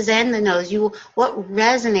yeses and the nos, what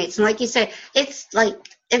resonates. And like you said, it's like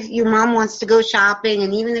if your mom wants to go shopping,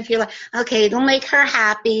 and even if you're like, okay, it'll make her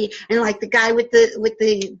happy. And like the guy with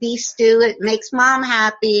the beef stew, it makes mom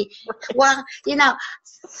happy. Well,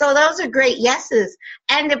 so those are great yeses.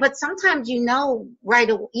 But sometimes, right,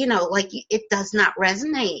 like it does not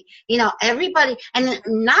resonate, everybody, and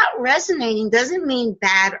not resonating doesn't mean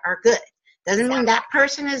bad or good. Doesn't mean that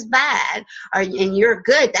person is bad and you're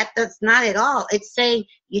good. That does not at all. It's saying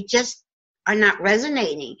you just are not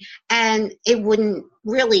resonating, and it wouldn't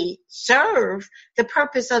really serve the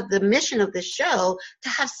purpose of the mission of the show to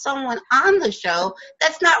have someone on the show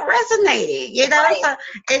that's not resonating, Right. So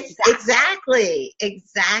it's exactly.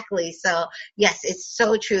 So yes, it's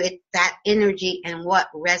so true. It's that energy and what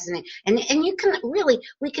resonates, and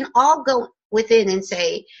we can all go within and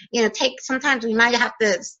say, sometimes we might have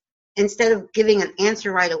to, instead of giving an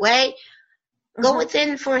answer right away, go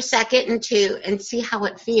within for a second and two and see how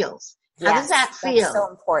it feels. How does that feel? That's so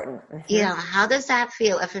important. How does that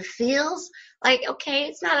feel? If it feels like, okay,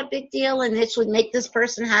 it's not a big deal and it would make this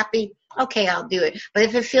person happy, okay, I'll do it. But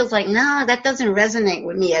if it feels like, no, that doesn't resonate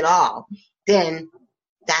with me at all, then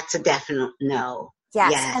that's a definite no.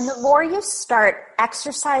 Yes. And the more you start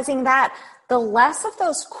exercising that, the less of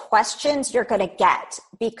those questions you're going to get,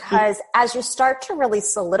 because as you start to really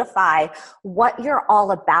solidify what you're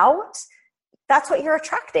all about, that's what you're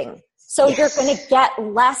attracting. So you're going to get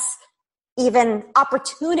less even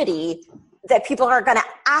opportunity that people are going to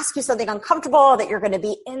ask you something uncomfortable, that you're going to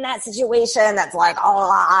be in that situation that's like,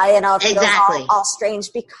 feels all strange,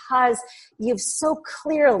 because you've so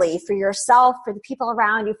clearly, for yourself, for the people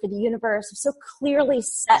around you, for the universe, you've so clearly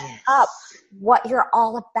set up what you're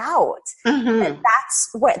all about.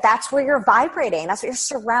 That's where you're vibrating. That's what you're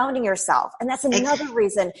surrounding yourself. And that's another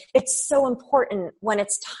reason it's so important when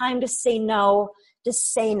it's time to say no,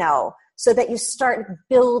 so that you start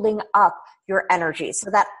building up your energy,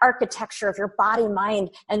 so that architecture of your body, mind,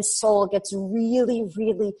 and soul gets really,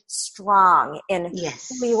 really strong in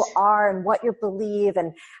who you are and what you believe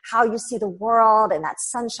and how you see the world, and that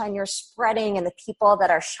sunshine you're spreading and the people that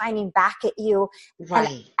are shining back at you. Right.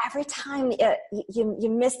 And every time you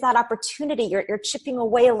miss that opportunity, you're chipping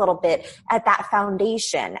away a little bit at that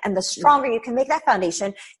foundation. And the stronger you can make that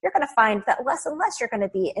foundation, you're going to find that less and less you're going to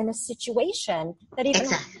be in a situation that even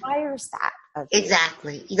requires that.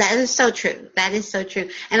 Exactly. That is so true. That is so true.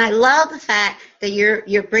 And I love the fact that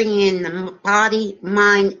you're bringing in the body,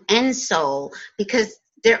 mind, and soul, because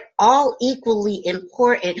they're all equally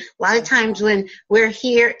important. A lot of times when we're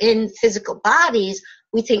here in physical bodies,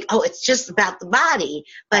 we think, oh, it's just about the body.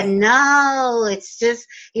 But no, it's just,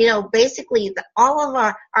 basically all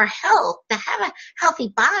of our health, to have a healthy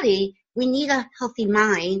body, we need a healthy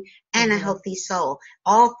mind and a healthy soul.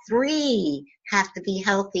 All three have to be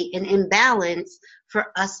healthy and in balance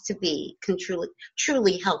for us to be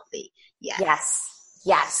truly healthy. Yes.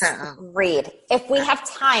 So, agreed. If we have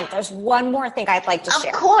time, there's one more thing I'd like to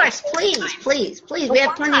share. Of course, please. We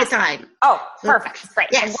have plenty of time. Oh, perfect. Great.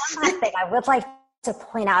 Yes. And one last thing I would like to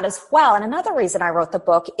point out as well, and another reason I wrote the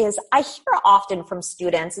book, is I hear often from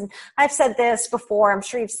students, and I've said this before, I'm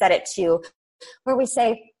sure you've said it too, where we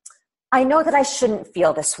say, I know that I shouldn't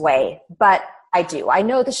feel this way, but I do. I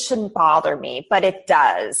know this shouldn't bother me, but it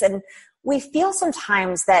does. And we feel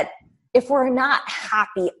sometimes that if we're not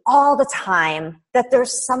happy all the time, that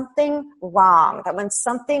there's something wrong, that when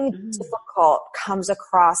something difficult comes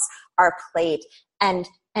across our plate and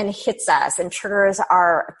hits us and triggers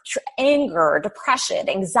our anger, depression,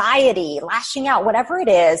 anxiety, lashing out, whatever it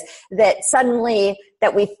is, that suddenly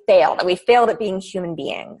that we failed at being human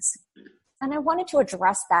beings. And I wanted to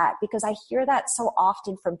address that because I hear that so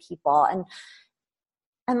often from people,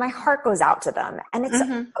 and my heart goes out to them. And it's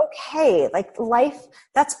okay. Like life,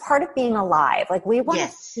 that's part of being alive. Like we want to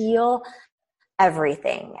feel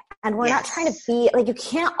everything. And we're not trying to be, like, you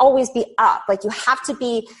can't always be up. Like you have to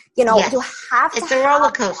be, you have to. It's a roller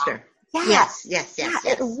coaster. Yes.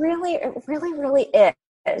 It really is.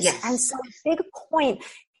 Yes. And so a big point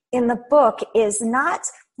in the book is not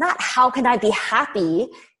how can I be happy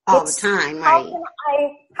all the time, right?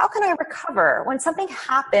 How can I recover when something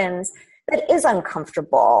happens that is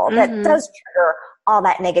uncomfortable, that does trigger all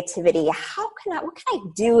that negativity? What can I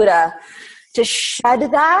do to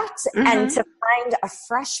shed that and to find a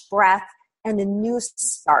fresh breath and a new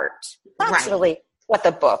start? That's really what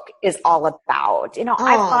the book is all about. I've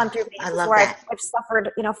gone through phases where I've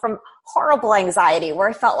suffered, from horrible anxiety, where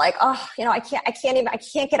I felt like, I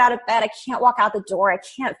can't get out of bed. I can't walk out the door. I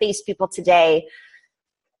can't face people today.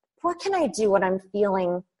 What can I do when I'm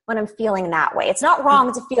feeling that way? It's not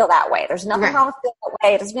wrong to feel that way. There's nothing wrong with feeling that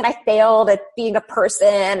way. It doesn't mean I failed at being a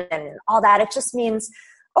person and all that. It just means,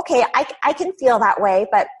 okay, I can feel that way,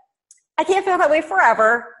 but I can't feel that way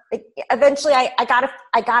forever. Eventually I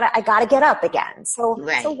gotta get up again. So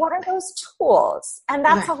what are those tools? And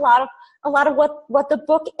that's a lot of what the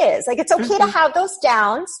book is. Like, it's okay to have those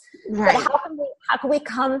downs, but how can we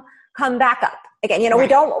come back up? Again, we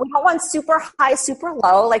don't want super high, super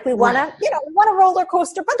low. Like we want to, we want a roller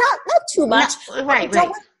coaster, but not too much. We don't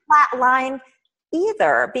want flat line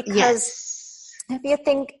either, because if you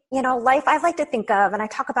think, life, I like to think of, and I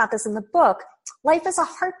talk about this in the book, life is a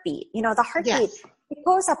heartbeat. The heartbeat, it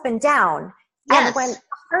goes up and down. Yes. And when the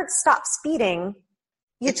heart stops beating,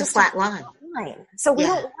 it's a flat line. So we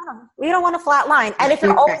don't want a flat line. And if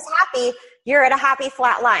you're always happy, you're at a happy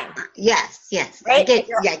flat line. Yes. Right? If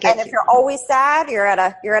you're always sad, you're at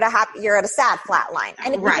a sad flat line.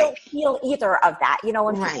 And if you don't feel either of that, when people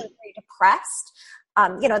are very depressed,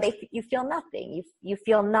 you feel nothing. You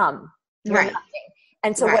feel numb. You're nothing.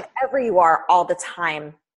 And so whatever you are all the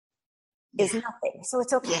time is nothing. So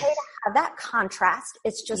it's okay to have that contrast.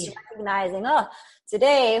 It's just recognizing,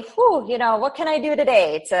 today, what can I do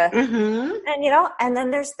today and then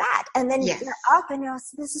there's that. And then you're up and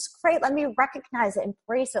this is great. Let me recognize it,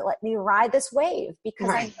 embrace it. Let me ride this wave, because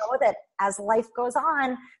I know that as life goes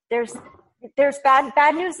on, there's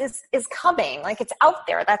bad news is coming. Like, it's out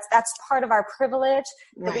there. That's part of our privilege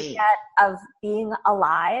that we get of being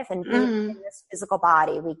alive and being in this physical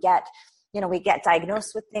body. We get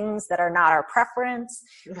diagnosed with things that are not our preference.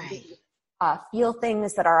 We feel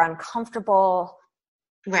things that are uncomfortable.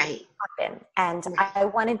 Happen. And I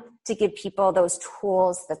wanted to give people those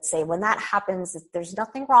tools that say, when that happens, there's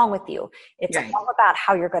nothing wrong with you. It's all about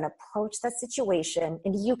how you're going to approach that situation,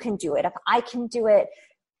 and you can do it. If I can do it,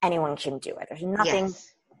 anyone can do it. There's nothing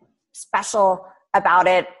special about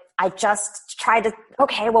it. I just tried to,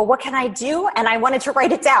 what can I do? And I wanted to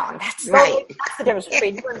write it down. That's the difference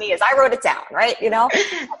between you and me, is I wrote it down, right?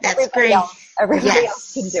 That's great. Everybody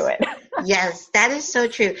else can do it. Yes, that is so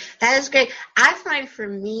true. That is great. I find for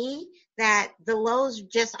me that the lows,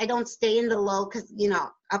 I don't stay in the low because,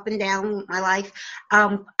 up and down my life.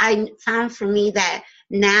 I found for me that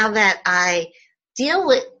now that I deal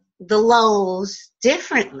with the lows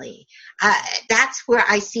differently, that's where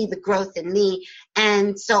I see the growth in me.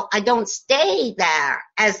 And so I don't stay there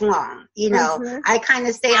as long, I kind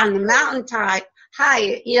of stay on the mountaintop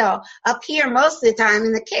high, up here most of the time.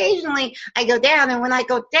 And occasionally I go down. And when I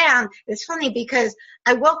go down, it's funny because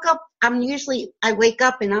I wake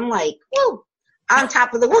up and I'm like, whoa, on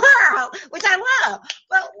top of the world, which I love.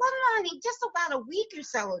 But one morning, just about a week or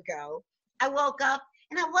so ago, I woke up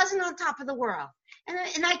and I wasn't on top of the world.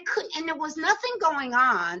 And I couldn't, and there was nothing going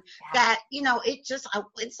on that,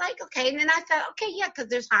 it's like, okay. And then I thought, okay, yeah, because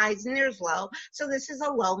there's highs and there's low. So this is a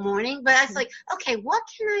low morning. But I was like, okay, what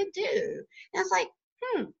can I do? And I was like,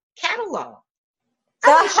 catalog. I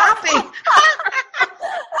went shopping.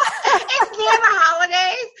 It's near the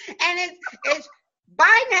holidays, and it's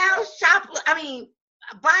buy now,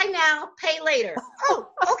 buy now, pay later. Oh,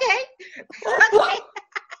 okay.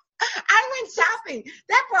 I went shopping.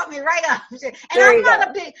 That brought me right up. And I'm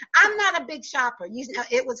not a big shopper.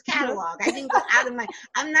 It was catalog. I didn't go out of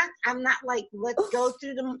I'm not like, let's go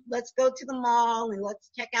to the mall and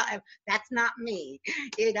let's check out. That's not me.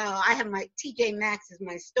 I have my TJ Maxx as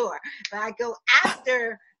my store, but I go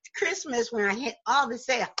after Christmas when I hit all the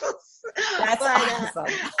sales. That's awesome.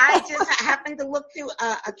 I just happened to look through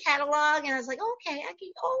a catalog, and I was like, okay.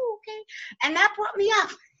 And that brought me up.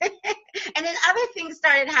 And then other things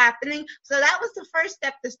started happening. So that was the first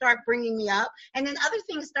step to start bringing me up. And then other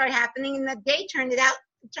things started happening, and the day turned it out.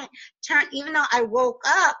 Even though I woke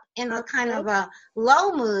up in a kind of a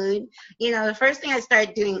low mood, the first thing I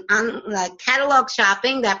started doing on catalog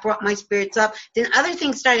shopping, that brought my spirits up. Then other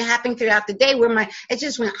things started happening throughout the day where it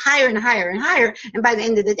just went higher and higher and higher. And by the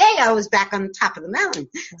end of the day, I was back on the top of the mountain.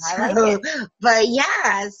 I like it. But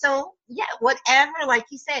whatever, like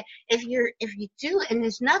you said, if you do, and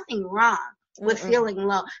there's nothing wrong with feeling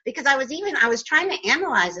low, because I was trying to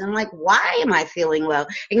analyze it. I'm like, why am I feeling low?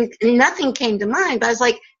 And nothing came to mind, but I was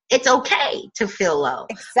like, it's okay to feel low.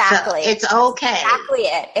 Exactly. So it's okay. Exactly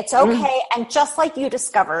it. It's okay. And just like you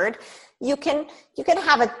discovered, you can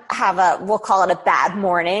have a, we'll call it a bad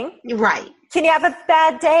morning. Right. Can you have a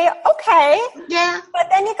bad day? Okay. Yeah. But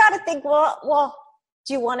then you got to think, well,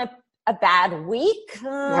 do you want a bad week?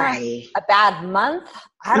 Right. A bad month?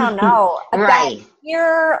 I don't know. A right. bad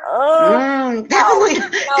year?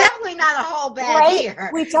 Definitely not a whole bad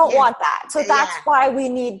year. We don't want that. So that's why we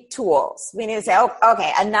need tools. We need to say,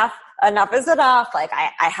 okay, enough is enough. Like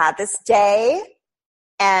I had this day,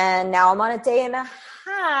 and now I'm on a day and a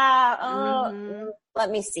half. Let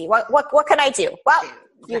me see. What can I do? Well,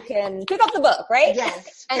 you can pick up the book, right?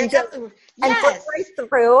 Yes. And flip right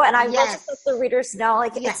through. And I will just let the readers know,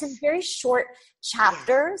 it's in very short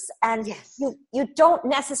chapters, and you don't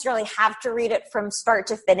necessarily have to read it from start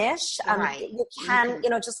to finish. You can,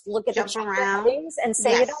 just look at the chapter headings and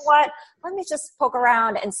say, you know what? Let me just poke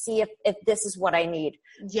around and see if this is what I need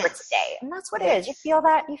for today. And that's what it is. You feel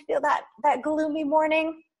that gloomy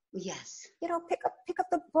morning. Yes. Pick up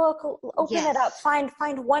the book, open it up, find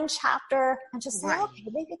one chapter, and just say, okay,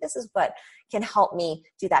 maybe this is what can help me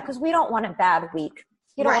do that. Because we don't want a bad week.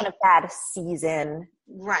 You don't want a bad season.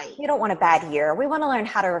 Right. You don't want a bad year. We want to learn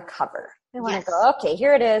how to recover. We want to go, okay,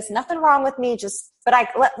 here it is. Nothing wrong with me.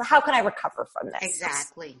 How can I recover from this?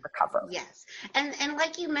 Exactly. Just recover. Yes. And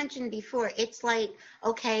like you mentioned before, it's like,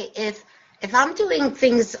 okay, if I'm doing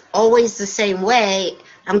things always the same way,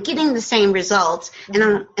 I'm getting the same results.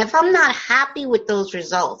 And if I'm not happy with those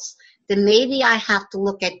results, then maybe I have to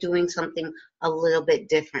look at doing something a little bit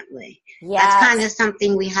differently. Yes. That's kind of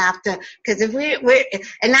something we have to, because if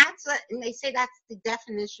and they say that's the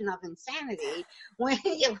definition of insanity.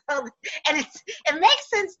 It makes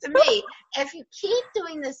sense to me. If you keep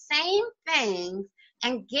doing the same things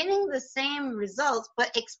and getting the same results,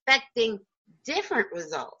 but expecting different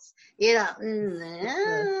results,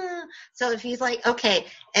 So if he's like, okay,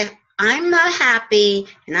 if I'm not happy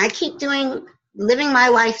and I keep living my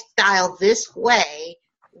lifestyle this way,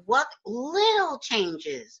 what little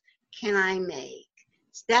changes can I make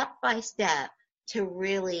step by step to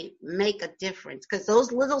really make a difference? Because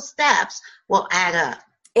those little steps will add up.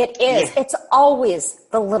 It is. Yeah. It's always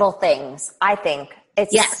the little things, I think.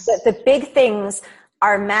 It's the big things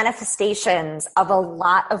are manifestations of a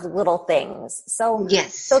lot of little things. So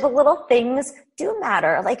the little things do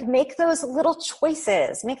matter. Like, make those little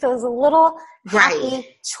choices. Make those little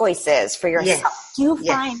happy choices for yourself. Yes. Do you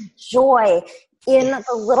find joy in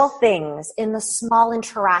the little things, in the small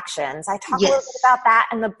interactions? I talk a little bit about that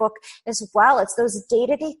in the book as well. It's those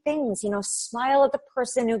day-to-day things, smile at the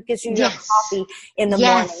person who gives you your coffee in the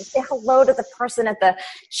morning. Say hello to the person at the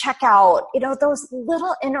checkout. Those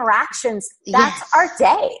little interactions, that's our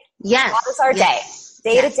day. Yes. That is our day.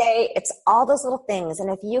 Day to day, it's all those little things. And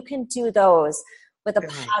if you can do those with a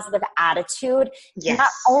positive attitude, not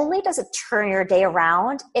only does it turn your day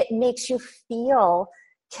around, it makes you feel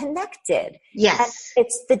connected. Yes. And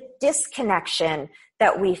it's the disconnection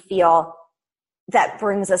that we feel that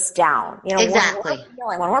brings us down. Exactly.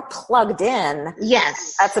 When we're plugged in.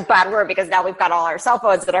 Yes. That's a bad word because now we've got all our cell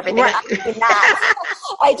phones and everything. Right.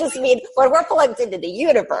 I just mean when we're plugged into the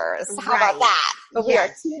universe. How about that? when we are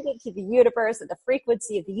tuned into the universe and the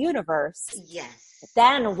frequency of the universe,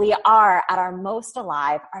 then we are at our most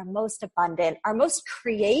alive, our most abundant, our most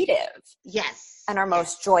creative. And our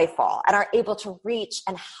most joyful, and are able to reach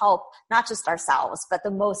and help not just ourselves, but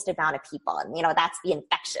the most amount of people. And, that's the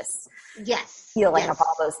infectious feeling of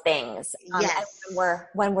all those things. And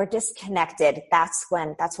when we're disconnected, that's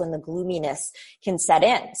when the gloominess can set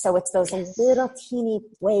in. So it's those little teeny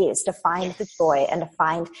ways to find the joy and to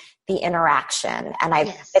find the interaction. And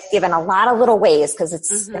I've given a lot of little ways, because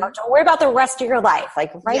it's, don't worry about the rest of your life.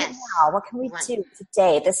 Like right now, what can we do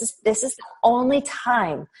today? This is the only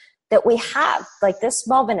time that we have. Like, this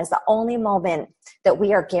moment is the only moment that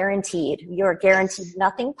we are guaranteed. You are guaranteed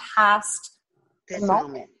nothing past this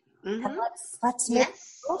moment. And let's make the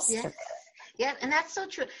most of it. Yeah, and that's so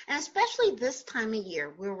true. And especially this time of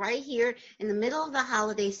year. We're right here in the middle of the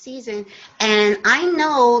holiday season. And I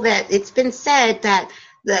know that it's been said that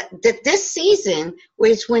this season,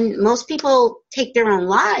 which when most people take their own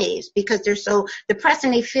lives because they're so depressed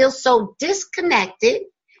and they feel so disconnected.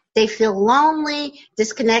 They feel lonely,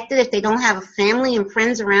 disconnected if they don't have a family and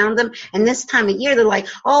friends around them. And this time of year, they're like,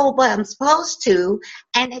 oh, but I'm supposed to.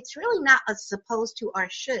 And it's really not a supposed to or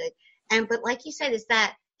should. But like you said, is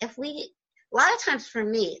that a lot of times for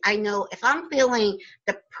me, I know if I'm feeling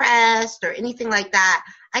depressed or anything like that,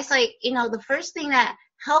 I say, the first thing that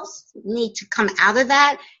helps me to come out of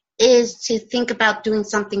that is to think about doing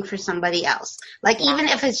something for somebody else. Like, even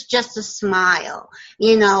if it's just a smile,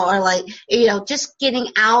 or like, just getting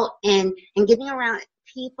out and getting around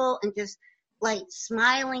people and just like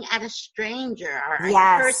smiling at a stranger or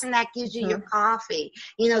a person that gives you your coffee,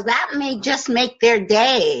 that may just make their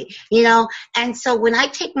day, And so when I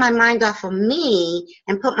take my mind off of me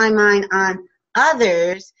and put my mind on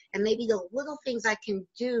others and maybe the little things I can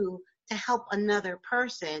do to help another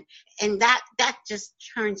person, and that just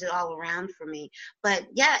turns it all around for me. But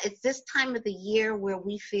it's this time of the year where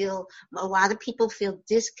we feel, a lot of people feel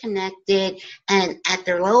disconnected and at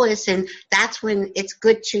their lowest, and that's when it's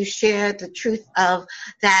good to share the truth of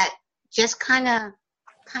that. Just kind of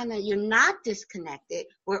you're not disconnected.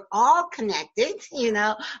 We're all connected,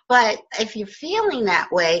 but if you're feeling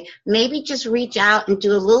that way, maybe just reach out and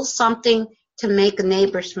do a little something to make a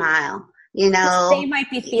neighbor smile. They might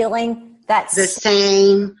be feeling that the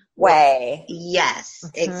same way. Yes,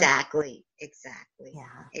 exactly. Yeah,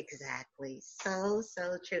 exactly. So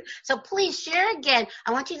true. So please share again.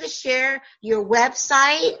 I want you to share your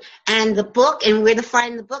website and the book and where to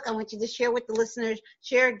find the book. I want you to share with the listeners,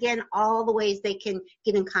 share again all the ways they can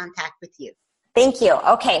get in contact with you. Thank you.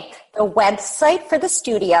 Okay. The website for the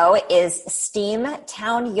studio is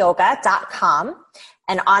steamtownyoga.com.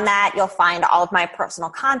 And on that, you'll find all of my personal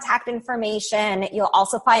contact information. You'll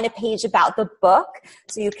also find a page about the book.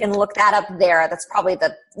 So you can look that up there. That's probably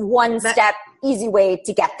the one-step easy way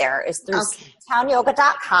to get there is through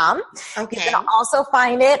steamtownyoga.com. You can also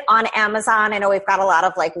find it on Amazon. I know we've got a lot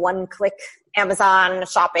of like one-click Amazon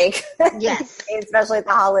shopping. Especially at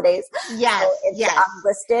the holidays. So it's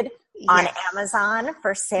listed on Amazon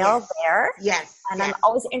for sale there. And I'm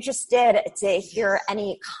always interested to hear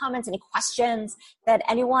any comments, any questions that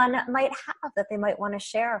anyone might have that they might want to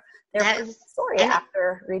share their story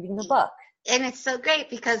after reading the book. And it's so great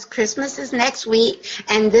because Christmas is next week,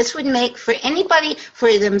 and this would make for anybody,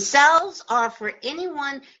 for themselves or for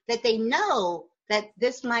anyone that they know that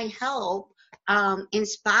this might help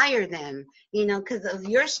inspire them, because of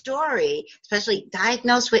your story, especially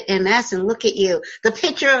diagnosed with MS, and look at you, the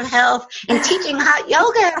picture of health and teaching hot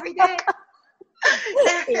yoga every day.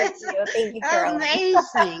 Thank you,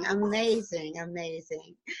 Caroline. Amazing.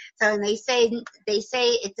 So, and they say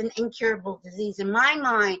it's an incurable disease. In my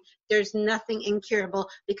mind, there's nothing incurable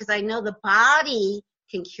because I know the body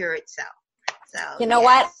can cure itself. So, you know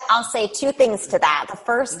what? I'll say two things to that. The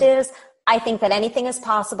first is, I think that anything is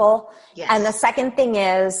possible. And the second thing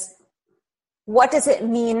is, what does it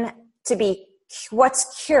mean to be,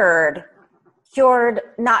 what's cured,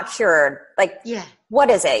 not cured? Like,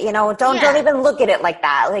 what is it? Don't even look at it like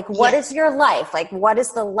that. Like, what is your life? Like, what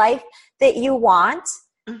is the life that you want?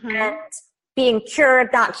 And being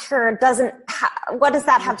cured, not cured, what does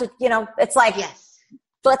that have to, it's like,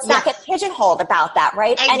 let's not get pigeonholed about that,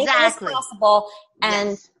 right? Anything is possible.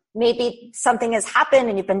 And maybe something has happened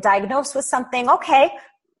and you've been diagnosed with something. Okay.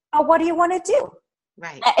 What do you want to do?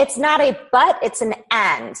 Right. It's not a but, it's an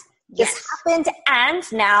and. This happened and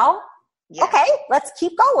now, okay, let's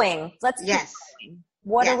keep going. Let's keep going.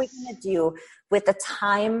 What are we going to do with the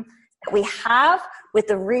time that we have, with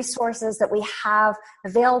the resources that we have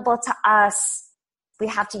available to us? We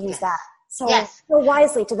have to use that so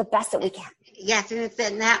wisely to the best that we can. Yes,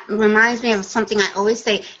 and that reminds me of something I always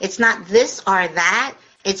say. It's not this or that.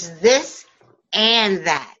 It's this and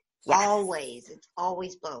that. Yes. Always. It's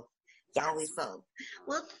always both. Yes. Always both.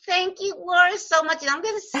 Well, thank you, Laura, so much. And I'm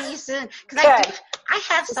going to see you soon because I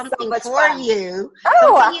have something so for fun. you.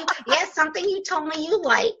 Oh, Something you told me you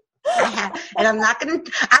like. I have, and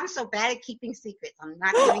I'm so bad at keeping secrets. I'm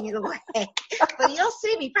not giving it away. But you'll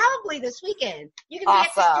see me probably this weekend. You can be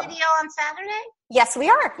at the studio on Saturday? Yes, we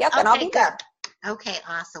are. Yep, and I'll be there. Okay,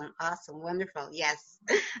 awesome, wonderful. Yes.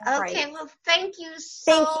 Right. Okay, well, thank you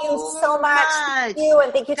so much. Thank you,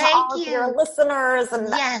 and thank you to all of your listeners. And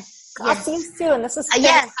yes, I'll see you soon. This is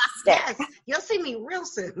fantastic. Yes, you'll see me real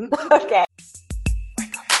soon. Okay.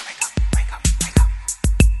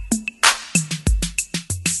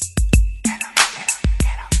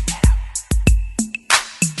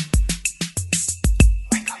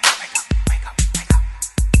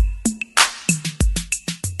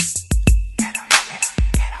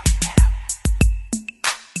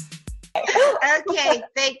 Okay,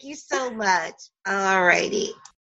 thank you so much. All righty.